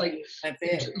was just Right. like. That's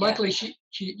it. Yeah. Luckily, she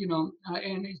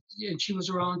and she was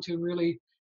around to really,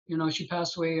 she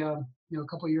passed away, a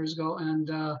couple of years ago, and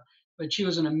but she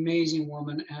was an amazing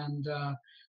woman, and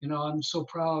I'm so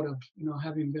proud of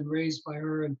having been raised by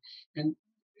her, and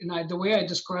the way I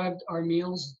described our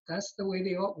meals, that's the way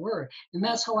they all were, and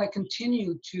that's how I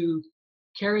continue to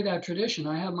carry that tradition.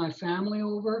 I have my family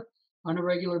over on a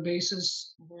regular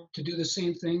basis Mhm. to do the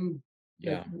same thing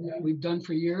Yeah. that we've done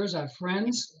for years. I have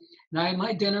friends, and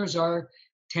my dinners are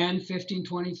 10, 15,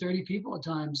 20, 30 people at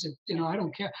times. I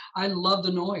don't care. I love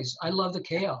the noise. I love the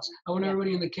chaos. I want Yeah.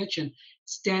 everybody in the kitchen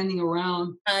standing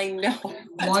around I know. That's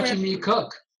where. watching me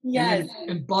cook Yes.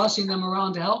 and bossing them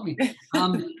around to help me.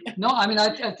 No, I mean,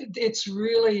 it's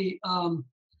really, and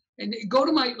go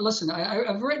to listen,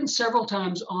 I've written several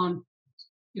times on,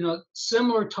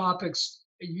 similar topics.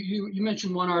 You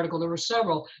mentioned one article. There were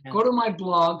several. Yeah. Go to my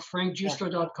blog, Yeah.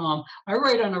 frankgiustra.com. I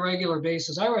write on a regular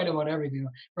basis. I write about everything.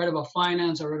 I write about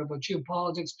finance. I write about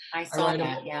geopolitics. I I saw write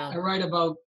that. about, Yeah. I write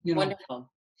about, Wonderful.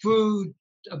 food,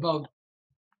 about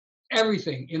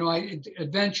everything,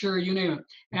 adventure, you name it.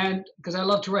 And because I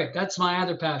love to write, that's my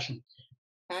other passion.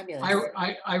 I,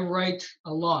 Fabulous. I write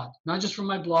a lot, not just for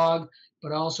my blog,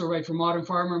 but I also write for Modern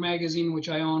Farmer magazine, which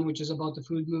I own, which is about the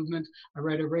food movement. I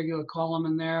write a regular column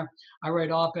in there. I write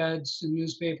op-eds in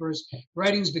newspapers.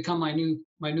 Writing's become my new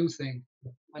thing.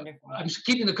 Wonderful. I'm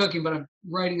keeping the cooking, but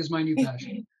writing is my new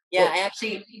passion. Yeah, Well, I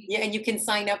actually, yeah, and you can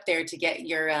sign up there to get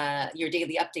your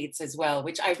daily updates as well,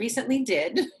 which I recently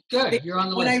did. Good, you're on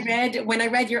the When I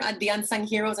list. read your the Unsung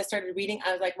Heroes, I started reading.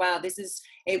 I was like, wow,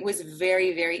 it was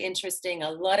very, very interesting. A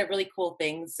lot of really cool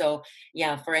things. So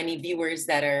yeah, for any viewers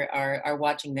that are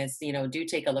watching this, do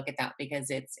take a look at that, because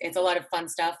it's a lot of fun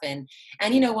stuff. And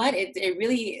you know what? It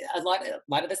really a lot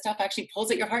of the stuff actually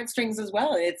pulls at your heartstrings as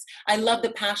well. I love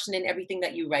the passion in everything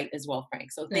that you write as well,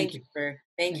 Frank. So Thank you. thank you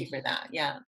Thank you. for that.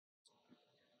 Yeah.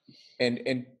 and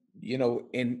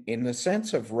in the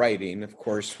sense of writing, of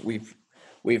course,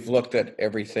 we've looked at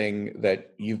everything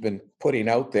that you've been putting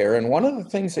out there, and one of the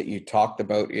things that you talked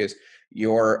about is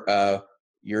your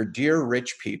Dear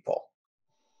Rich People,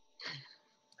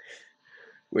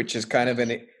 which is kind of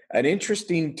an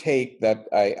interesting take that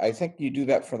I think you do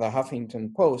that for the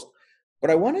Huffington Post. But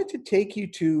I wanted to take you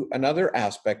to another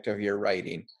aspect of your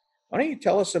writing. Why don't you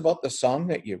tell us about the song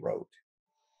that you wrote?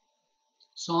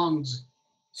 Songs.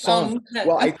 Song.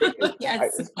 Well, I think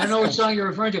Yes. I know which song you're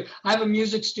referring to. I have a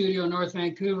music studio in North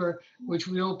Vancouver, which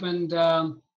we opened.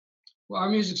 Well, our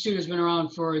music studio has been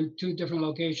around in two different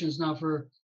locations now for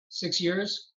 6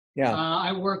 years. yeah,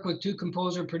 I work with two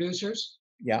composer producers,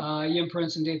 yeah. Ian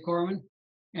Prince and Dave Corman,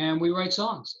 and we write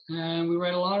songs. And we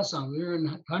write a lot of songs. We've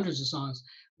written hundreds of songs.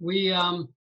 We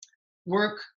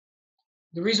work.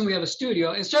 The reason we have a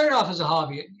studio, it started off as a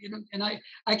hobby, and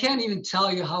I can't even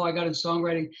tell you how I got into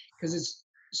songwriting, because it's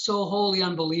so wholly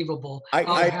unbelievable how it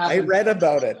I happened. read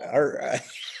about it. Or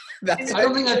that's I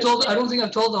don't think I've told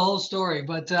the whole story,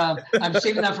 but I'm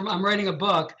saving that I'm writing a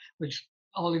book, which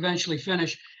I'll eventually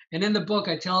finish. And in the book,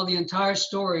 I tell the entire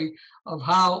story of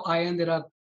how I ended up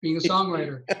being a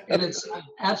songwriter, and it's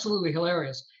absolutely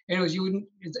hilarious. Anyways,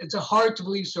 it's a hard to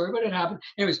believe story, but it happened.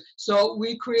 Anyways, so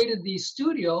we created the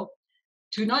studio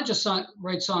to not just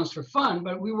write songs for fun,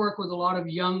 but we work with a lot of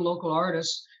young local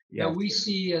artists that yeah, we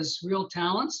see as real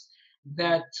talents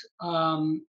that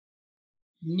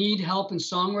need help in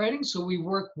songwriting. So we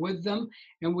work with them,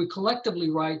 and we collectively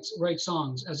write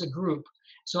songs as a group.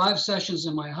 So I have sessions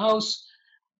in my house.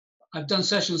 I've done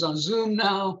sessions on Zoom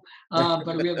now,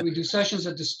 but we do sessions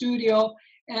at the studio,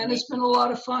 and it's been a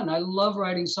lot of fun. I love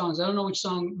writing songs. I don't know which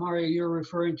song, Mario, you're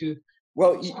referring to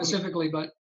well, specifically, but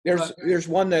there's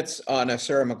one that's on a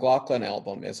Sarah McLachlan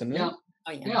album, isn't yeah, it?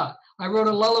 Oh yeah. yeah. I wrote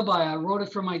a lullaby. I wrote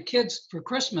it for my kids for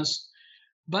Christmas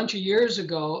bunch of years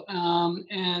ago,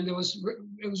 and it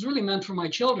was really meant for my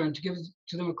children to give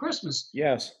to them at Christmas.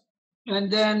 Yes, And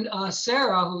then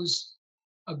Sarah, who's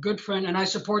a good friend, and I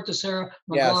support the Sarah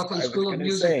yes. McLachlan I was School of going to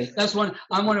Music. say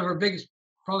I'm one of her biggest,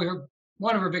 probably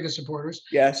one of her biggest supporters.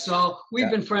 yes. So we've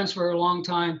Yeah, been friends for a long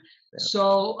time. yeah.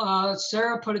 So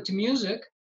Sarah put it to music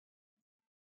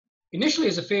initially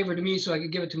as a favor to me, so I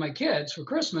could give it to my kids for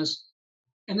Christmas.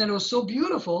 And then it was so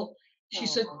beautiful. She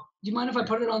said, "Do you mind if I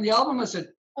put it on the album?" I said,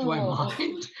 "Do I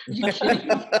mind? Are you kidding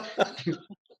me?"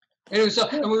 Anyway, so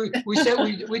and we said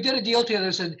we did a deal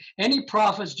together. Said any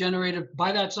profits generated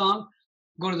by that song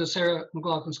go to the Sarah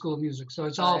McLachlan School of Music. So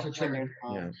it's all for charity.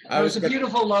 Yeah. And it's a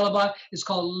beautiful lullaby. It's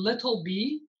called Little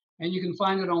Bee, and you can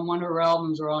find it on one of her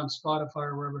albums or on Spotify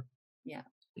or wherever. Yeah.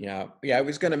 Yeah. I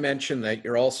was going to mention that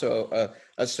you're also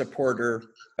a supporter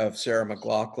of Sarah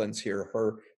McLachlan's here,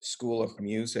 her School of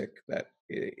Music. That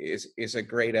is a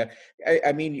great.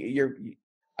 I mean,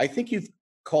 I think you've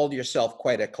called yourself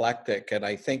quite eclectic, and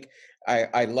I think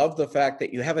I love the fact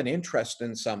that you have an interest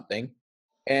in something,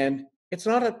 and it's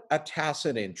not a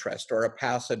tacit interest or a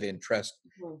passive interest.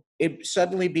 Mhm. It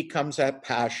suddenly becomes a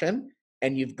passion,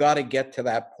 and you've got to get to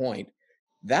that point.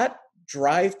 That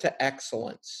drive to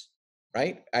excellence,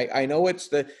 right? I know it's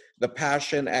the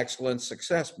passion, excellence,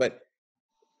 success, but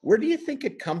where do you think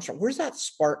it comes from? Where's that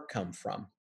spark come from?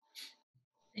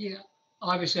 Yeah,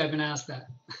 obviously I've been asked that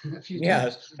a few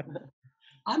Yes. times.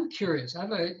 I'm curious. I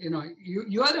have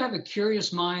you either have a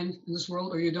curious mind in this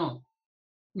world or you don't.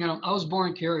 I was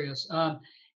born curious.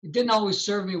 It didn't always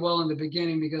serve me well in the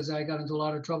beginning because I got into a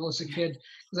lot of trouble as a kid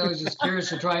because I was just curious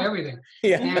to try everything.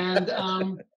 Yeah.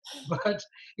 And but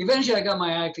eventually I got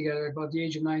my act together about the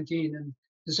age of 19 and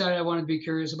decided I wanted to be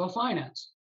curious about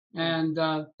finance. And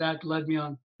that led me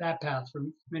on that path for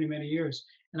many, many years.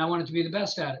 And I wanted to be the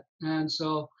best at it. And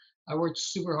so I worked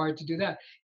super hard to do that.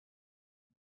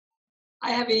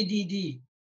 I have ADD.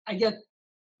 I get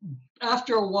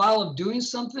after a while of doing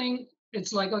something,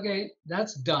 it's like, okay,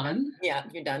 that's done. Yeah,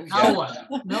 you're done. Now Yeah.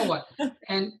 what? Now what?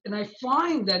 And I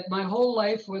find that my whole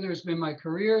life, whether it's been my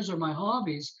careers or my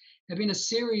hobbies, have been a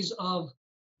series of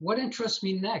what interests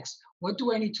me next? What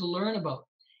do I need to learn about?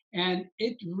 And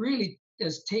it really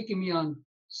has taken me on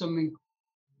some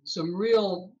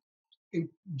real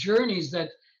journeys that,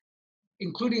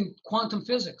 including quantum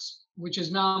physics, which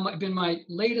has now been my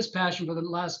latest passion for the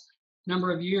last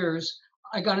number of years.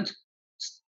 I got into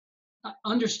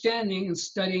understanding and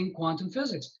studying quantum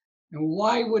physics. And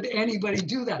why would anybody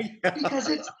do that? Because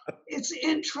it's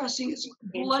interesting. It's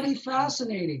bloody Interesting.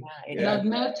 fascinating. Yeah, it And Yeah. I've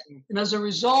met, and as a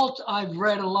result, I've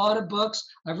read a lot of books.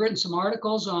 I've written some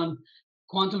articles on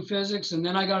quantum physics, and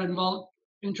then I got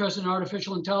interested in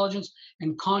artificial intelligence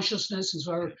and consciousness. And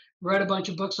so I read a bunch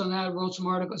of books on that, wrote some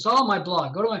articles. It's all on my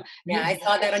blog. Go to my, Yeah, I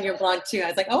saw that on your blog too. I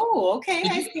was like, oh, okay,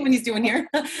 if I you, see what he's doing here.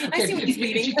 I okay, see what he's if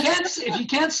reading. you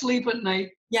can't sleep at night,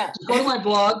 Yeah. just go to my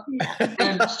blog Yeah.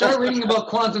 and start reading about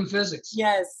quantum physics.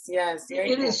 Yes, yes,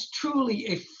 very It cool. is truly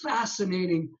a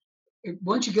fascinating.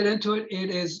 Once you get into it,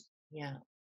 Yeah.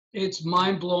 it's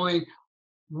mind blowing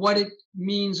what it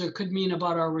means or could mean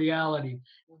about our reality.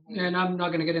 Mhm. And I'm not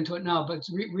going to get into it now, but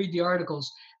read the articles.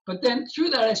 But then through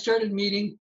that, I started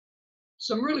meeting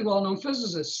some really well known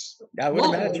physicists I would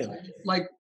globally, imagine. like,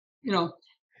 you know,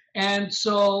 and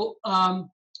so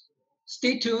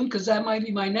stay tuned because that might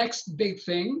be my next big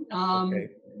thing. Okay.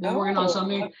 We're working on Oh,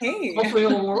 something. okay. Hopefully,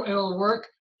 it'll work.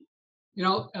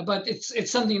 But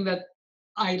it's something that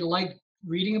I like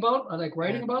reading about. I like Yeah.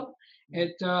 writing about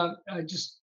it. I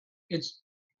just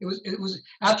it was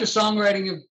after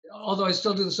songwriting. Although I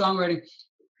still do the songwriting,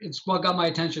 it's what got my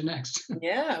attention next.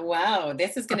 Yeah, wow.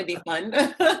 This is going to be fun.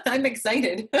 I'm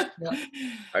excited. Yeah.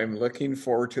 I'm looking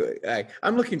forward to it.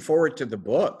 I'm looking forward to the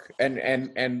book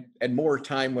and more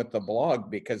time with the blog,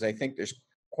 because I think there's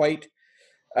quite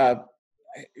uh,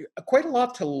 quite a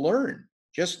lot to learn.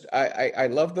 Just I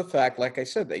love the fact, like I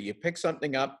said, that you pick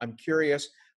something up. I'm curious.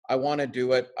 I want to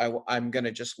do it. I'm going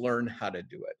to just learn how to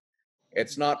do it.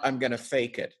 It's not I'm going to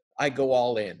fake it. I go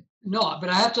all in. No, but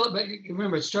I have to. But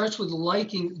remember, it starts with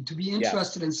liking, to be Yes.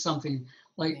 interested in something.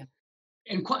 Like, Yeah.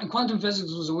 and quantum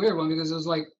physics was a weird one because it was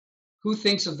like, who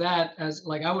thinks of that as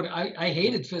like I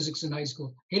hated physics in high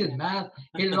school, hated Yeah. math,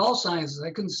 hated all sciences.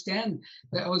 I couldn't stand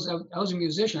that. I was a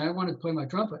musician. I wanted to play my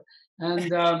trumpet,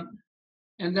 and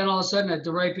then all of a sudden at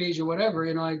the ripe age or whatever,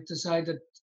 I decided that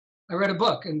I read a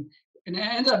book, and I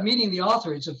ended up meeting the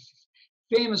author. It's a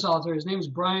famous author. His name is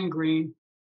Brian Greene.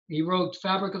 He wrote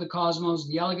Fabric of the Cosmos,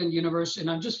 The Elegant Universe, and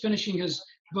I'm just finishing his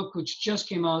book, which just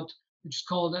came out, which is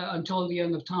called Until the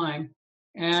End of Time.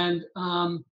 And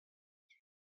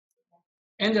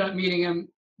ended up meeting him,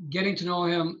 getting to know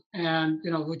him, and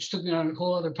which took me on a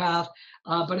whole other path.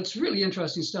 But it's really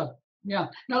interesting stuff. Yeah.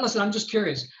 Now listen, I'm just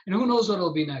curious, and who knows what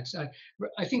it'll be next.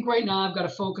 I think right now I've got to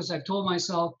focus. I've told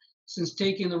myself since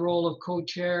taking the role of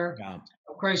co-chair Yeah.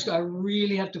 of Christ, I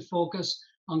really have to focus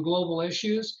on global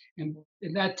issues, and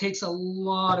that takes a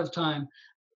lot of time.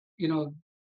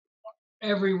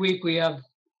 Every week we have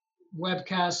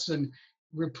webcasts and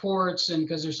reports, and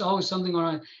because there's always something going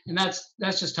on, and that's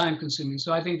just time consuming.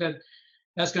 So I think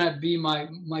that's going to be my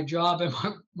job and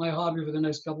my hobby for the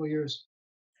next couple of years.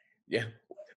 Yeah.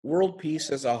 World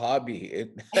peace is a hobby.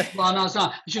 Well, no, it's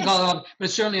not. I should call it hobby, but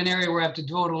it's certainly an area where I have to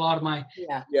devote a lot of my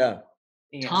Yeah. Yeah.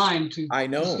 Yeah. time to I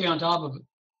know. stay on top of it.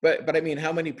 But I mean,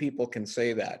 how many people can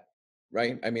say that,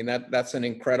 right? I mean, that's an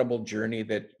incredible journey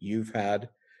that you've had.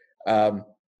 Um,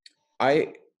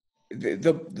 I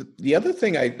the other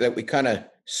thing that we kind of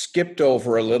skipped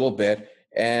over a little bit,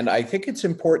 and I think it's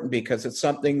important because it's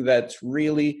something that's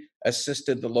really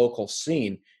assisted the local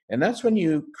scene, and that's when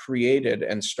you created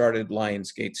and started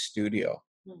Lionsgate Studio,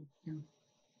 Hmm.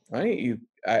 right?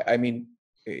 I mean,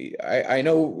 I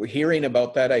know hearing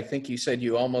about that, I think you said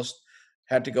you almost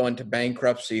had to go into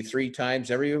bankruptcy 3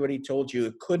 times. Everybody told you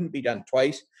it couldn't be done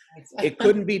twice. It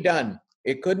couldn't be done.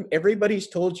 It couldn't. Everybody's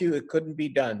told you it couldn't be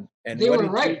done. And They what were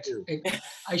did right. you do?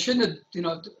 I shouldn't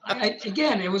have.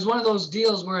 Again, it was one of those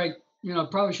deals where I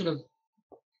probably should have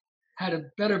had a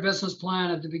better business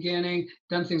plan at the beginning,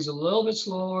 done things a little bit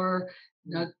slower,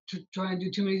 not to try and do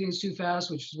too many things too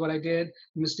fast, which is what I did.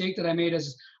 The mistake that I made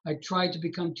is I tried to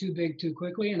become too big too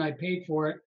quickly, and I paid for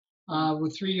it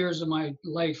with 3 years of my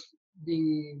life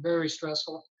being very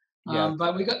stressful. Yes.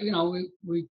 But we got,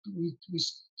 we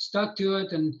stuck to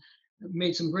it and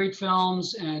made some great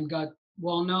films and got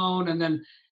well known, and then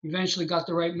eventually got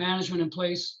the right management in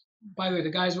place. By the way, the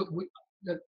guys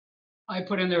that I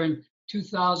put in there in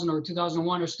 2000 or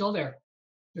 2001 are still there.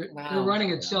 They're Wow. running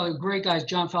it still. Great guys,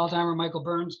 John Faltheimer, Michael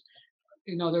Burns.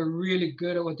 they're really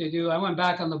good at what they do. I went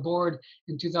back on the board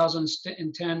in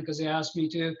 2010 because they asked me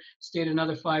to. Stayed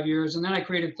another 5 years, and then we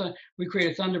created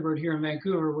Thunderbird here in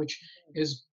Vancouver, which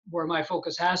is where my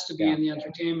focus has to be Yeah. in the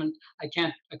entertainment. I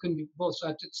couldn't be both, so I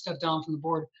had to step down from the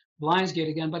board. Lionsgate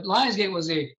again, but Lionsgate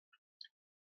was a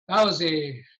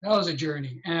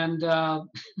journey, and I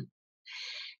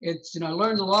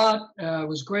learned a lot. It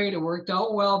was great. It worked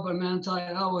out well, but man, I tell you,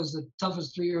 that was the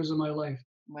toughest 3 years of my life.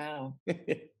 Wow.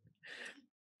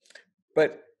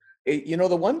 But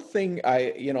the one thing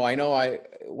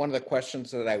one of the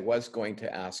questions that I was going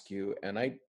to ask you, and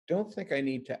I don't think I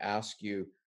need to ask you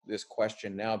this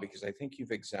question now because I think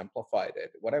you've exemplified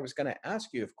it. What I was going to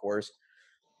ask you, of course,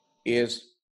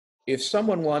 is if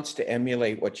someone wants to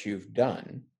emulate what you've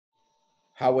done,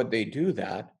 how would they do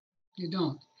that? You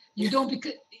don't. You don't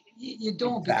because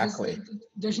Exactly.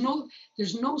 there's no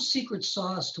secret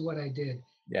sauce to what I did.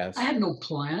 Yes. I had no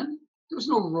plan. There was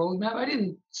no roadmap. I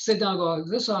didn't sit down and go,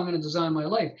 this is how I'm going to design my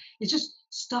life. It's just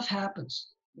stuff happens.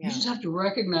 Yeah. You just have to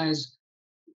recognize,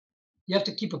 you have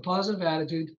to keep a positive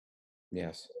attitude,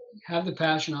 Yes. have the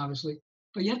passion, obviously,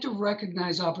 but you have to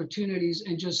recognize opportunities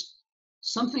and just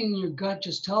something in your gut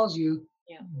just tells you,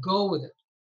 go with it.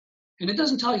 And it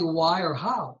doesn't tell you why or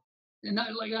how. And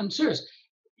I'm serious.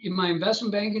 In my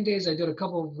investment banking days, I did a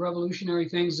couple of revolutionary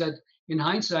things that in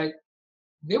hindsight,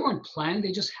 they weren't planned.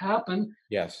 They just happened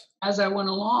Yes. as I went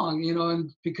along,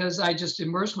 and because I just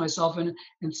immersed myself in it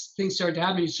and things started to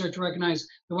happen, you start to recognize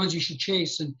the ones you should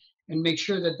chase and make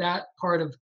sure that part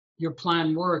of your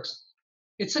plan works.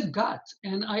 It's a gut,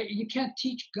 and you can't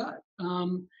teach gut,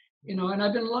 and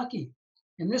I've been lucky.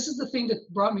 And this is the thing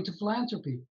that brought me to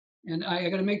philanthropy. And I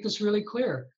got to make this really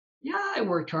clear. Yeah, I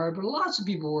worked hard, but lots of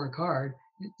people work hard.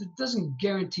 It doesn't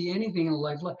guarantee anything in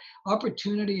life.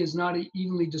 Opportunity is not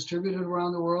evenly distributed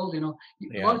around the world. A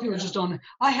lot of people just don't.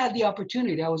 I had the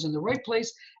opportunity. I was in the right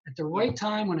place at the right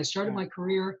time when I started my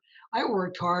career. I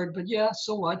worked hard, but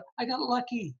so what? I got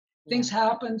lucky. Things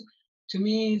happened to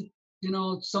me.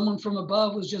 Someone from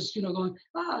above was just, going,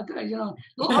 good, a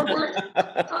little hard work.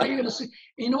 You're going to see.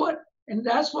 You know what? And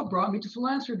that's what brought me to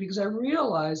philanthropy, because I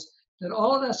realized that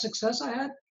all of that success I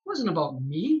had wasn't about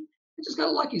me. I just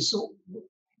got lucky.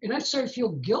 And I started to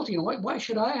feel guilty. Why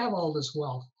should I have all this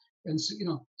wealth? And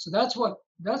so that's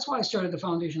why I started the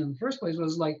foundation in the first place.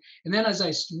 Was like, and then as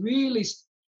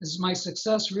my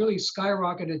success really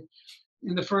skyrocketed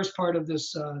in the first part of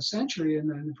this century, and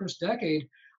in the first decade,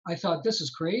 I thought, this is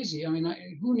crazy. I mean,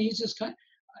 who needs this kind?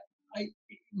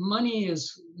 Money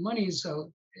is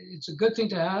it's a good thing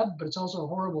to have, but it's also a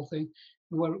horrible thing.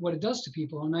 What it does to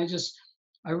people, and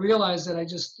I realized that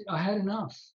I had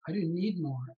enough. I didn't need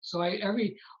more. So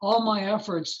all my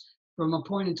efforts from a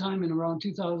point in time in around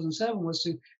 2007 was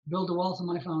to build the wealth of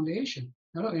my foundation.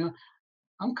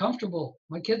 I'm comfortable.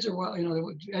 My kids are well,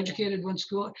 they're educated, went to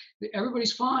school.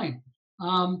 Everybody's fine.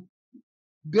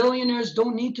 Billionaires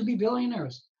don't need to be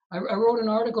billionaires. I wrote an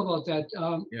article about that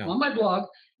on my blog.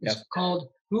 It's called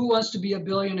 "Who Wants to Be a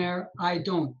Billionaire? I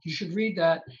Don't." You should read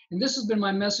that. And this has been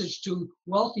my message to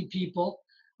wealthy people,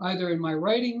 either in my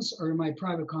writings or in my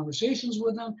private conversations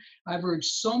with them. I've heard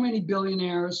so many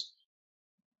billionaires.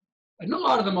 I know a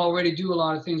lot of them already do a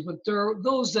lot of things, but there are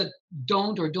those that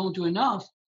don't or don't do enough.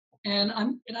 And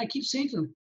I keep saying to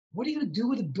them, what are you going to do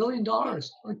with $1 billion or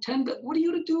 10 billion? What are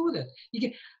you going to do with it?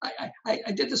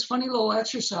 I did this funny little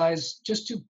exercise just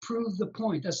to prove the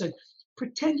point. I said,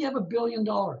 pretend you have $1 billion.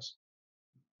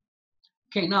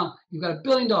 Okay, now you've got $1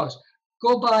 billion.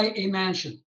 Go buy a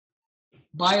mansion,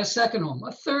 buy a second home,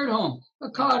 a third home,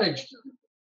 a cottage,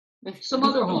 some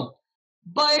other home,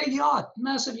 buy a yacht,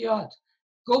 massive yacht.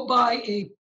 Go buy a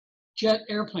jet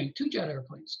airplane, 2 jet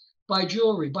airplanes, buy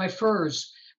jewelry, buy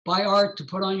furs, buy art to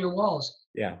put on your walls.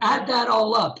 Yeah. Add that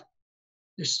all up.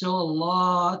 There's still a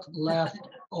lot left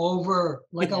over,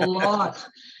 like a lot.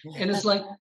 And it's like,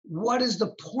 what is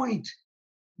the point?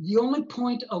 The only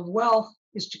point of wealth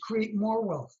is to create more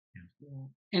wealth.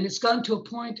 And it's gotten to a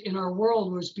point in our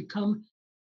world where it's become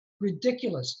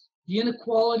ridiculous. The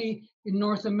inequality in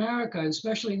North America,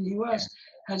 especially in the US,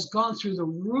 has gone through the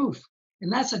roof.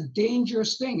 And that's a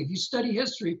dangerous thing. If you study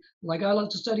history, like I love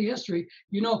to study history,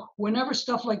 whenever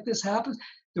stuff like this happens,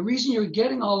 the reason you're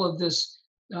getting all of this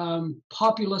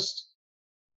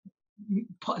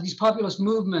these populist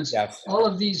movements, all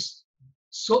of these,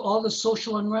 all the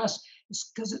social unrest,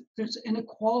 is because there's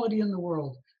inequality in the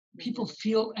world. People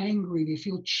feel angry, they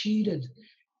feel cheated,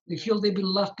 they feel they've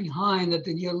been left behind, that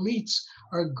the elites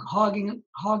are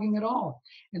hogging it all.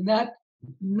 And that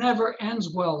never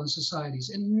ends well in societies.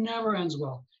 It never ends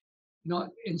well.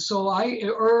 And so I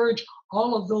urge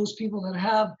all of those people that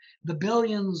have the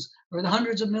billions or the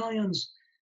hundreds of millions,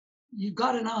 you've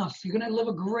got enough. You're going to live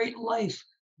a great life.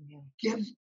 Yeah. Give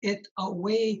it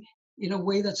away in a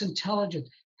way that's intelligent.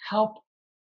 Help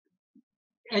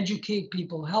educate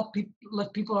people. Help people,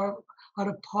 lift people out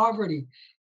of poverty.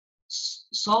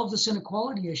 Solve this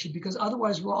inequality issue, because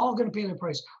otherwise we're all going to pay the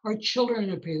price. Our children are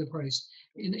going to pay the price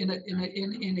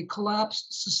in a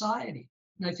collapsed society.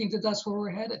 And I think that that's where we're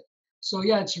headed. So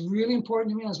yeah, it's really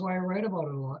important to me. That's why I write about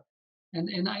it a lot. And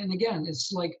again,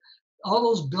 it's like all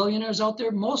those billionaires out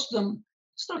there. Most of them,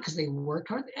 it's not because they work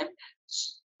hard.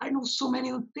 I know so many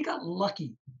of them. They got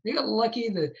lucky. They got lucky.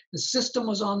 The system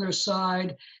was on their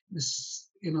side. This,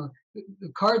 the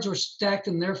cards were stacked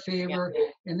in their favor,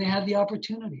 and they had the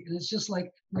opportunity. And it's just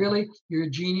like, really, you're a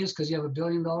genius because you have $1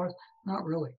 billion? Not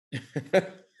really.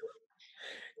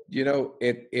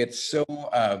 It's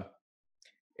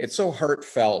so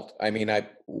heartfelt. I mean,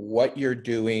 what you're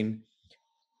doing,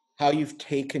 how you've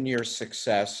taken your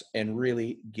success and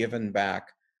really given back,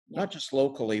 not just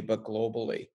locally but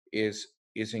globally, is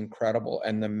incredible.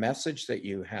 And the message that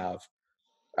you have,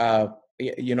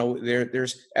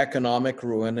 there's economic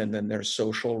ruin and then there's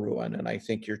social ruin, and I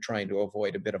think you're trying to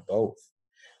avoid a bit of both.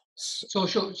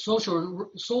 Social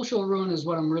ruin is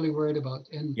what I'm really worried about.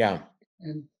 And yeah,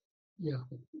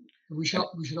 we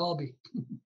should all be.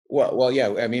 Well,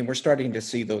 yeah. I mean, we're starting to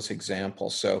see those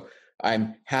examples. So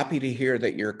I'm happy to hear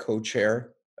that you're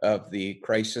co-chair of the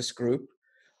crisis group,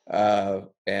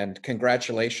 and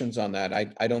congratulations on that.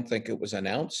 I don't think it was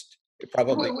announced. It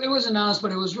was announced,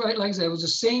 but it was right, like I said, it was the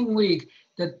same week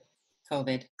that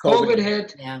COVID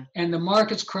hit, and the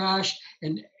markets crashed,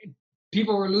 and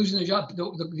people were losing their job.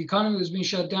 The economy was being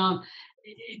shut down.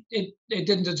 It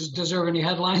didn't deserve any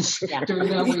headlines during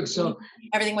that week. So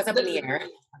everything was up in the air.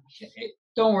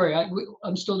 Don't worry,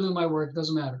 I'm still doing my work.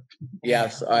 Doesn't matter.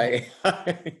 Yes, I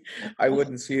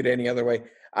wouldn't see it any other way.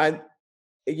 I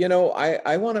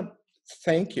want to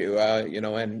thank you,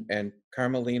 and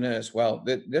Carmelina as well.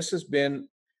 This has been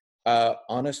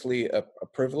honestly a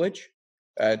privilege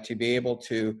to be able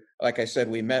to, like I said,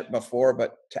 we met before,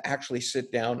 but to actually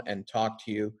sit down and talk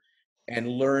to you and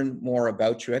learn more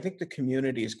about you. I think the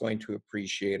community is going to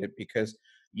appreciate it, because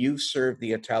you serve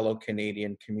the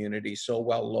Italo-Canadian community so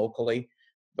well locally,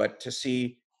 but to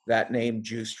see that name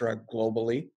Giustra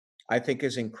globally, I think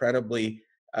is incredibly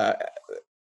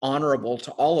honorable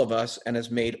to all of us, and has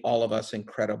made all of us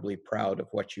incredibly proud of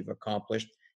what you've accomplished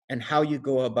and how you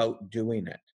go about doing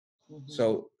it.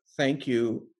 So thank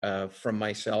you from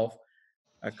myself.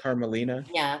 Carmelina.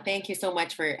 Yeah, thank you so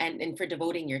much and for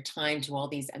devoting your time to all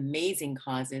these amazing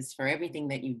causes, for everything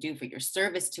that you do, for your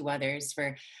service to others,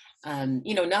 for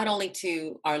not only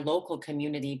to our local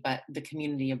community, but the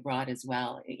community abroad as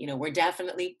well. We're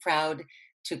definitely proud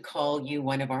to call you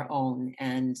one of our own.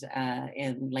 And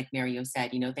like Mario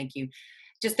said, thank you.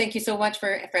 Just thank you so much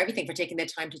for everything, for taking the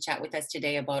time to chat with us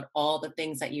today about all the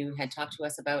things that you had talked to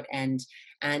us about, and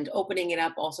opening it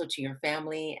up also to your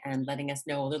family, and letting us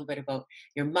know a little bit about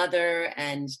your mother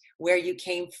and where you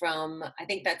came from. I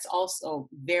think that's also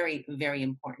very, very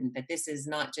important, that this is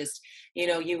not just,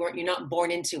 you're not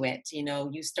born into it.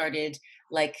 You started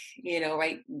like,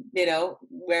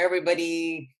 where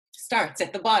everybody starts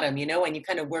at the bottom, and you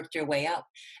kind of worked your way up.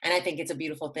 And I think it's a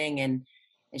beautiful thing. And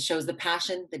it shows the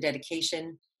passion, the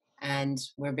dedication, and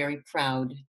we're very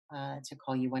proud to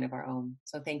call you one of our own.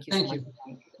 So thank you so much.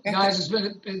 Guys,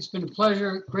 it's been a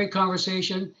pleasure. Great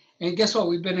conversation. And guess what?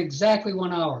 We've been exactly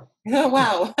 1 hour. Oh,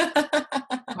 wow.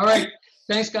 All right.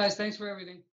 Thanks, guys. Thanks for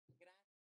everything.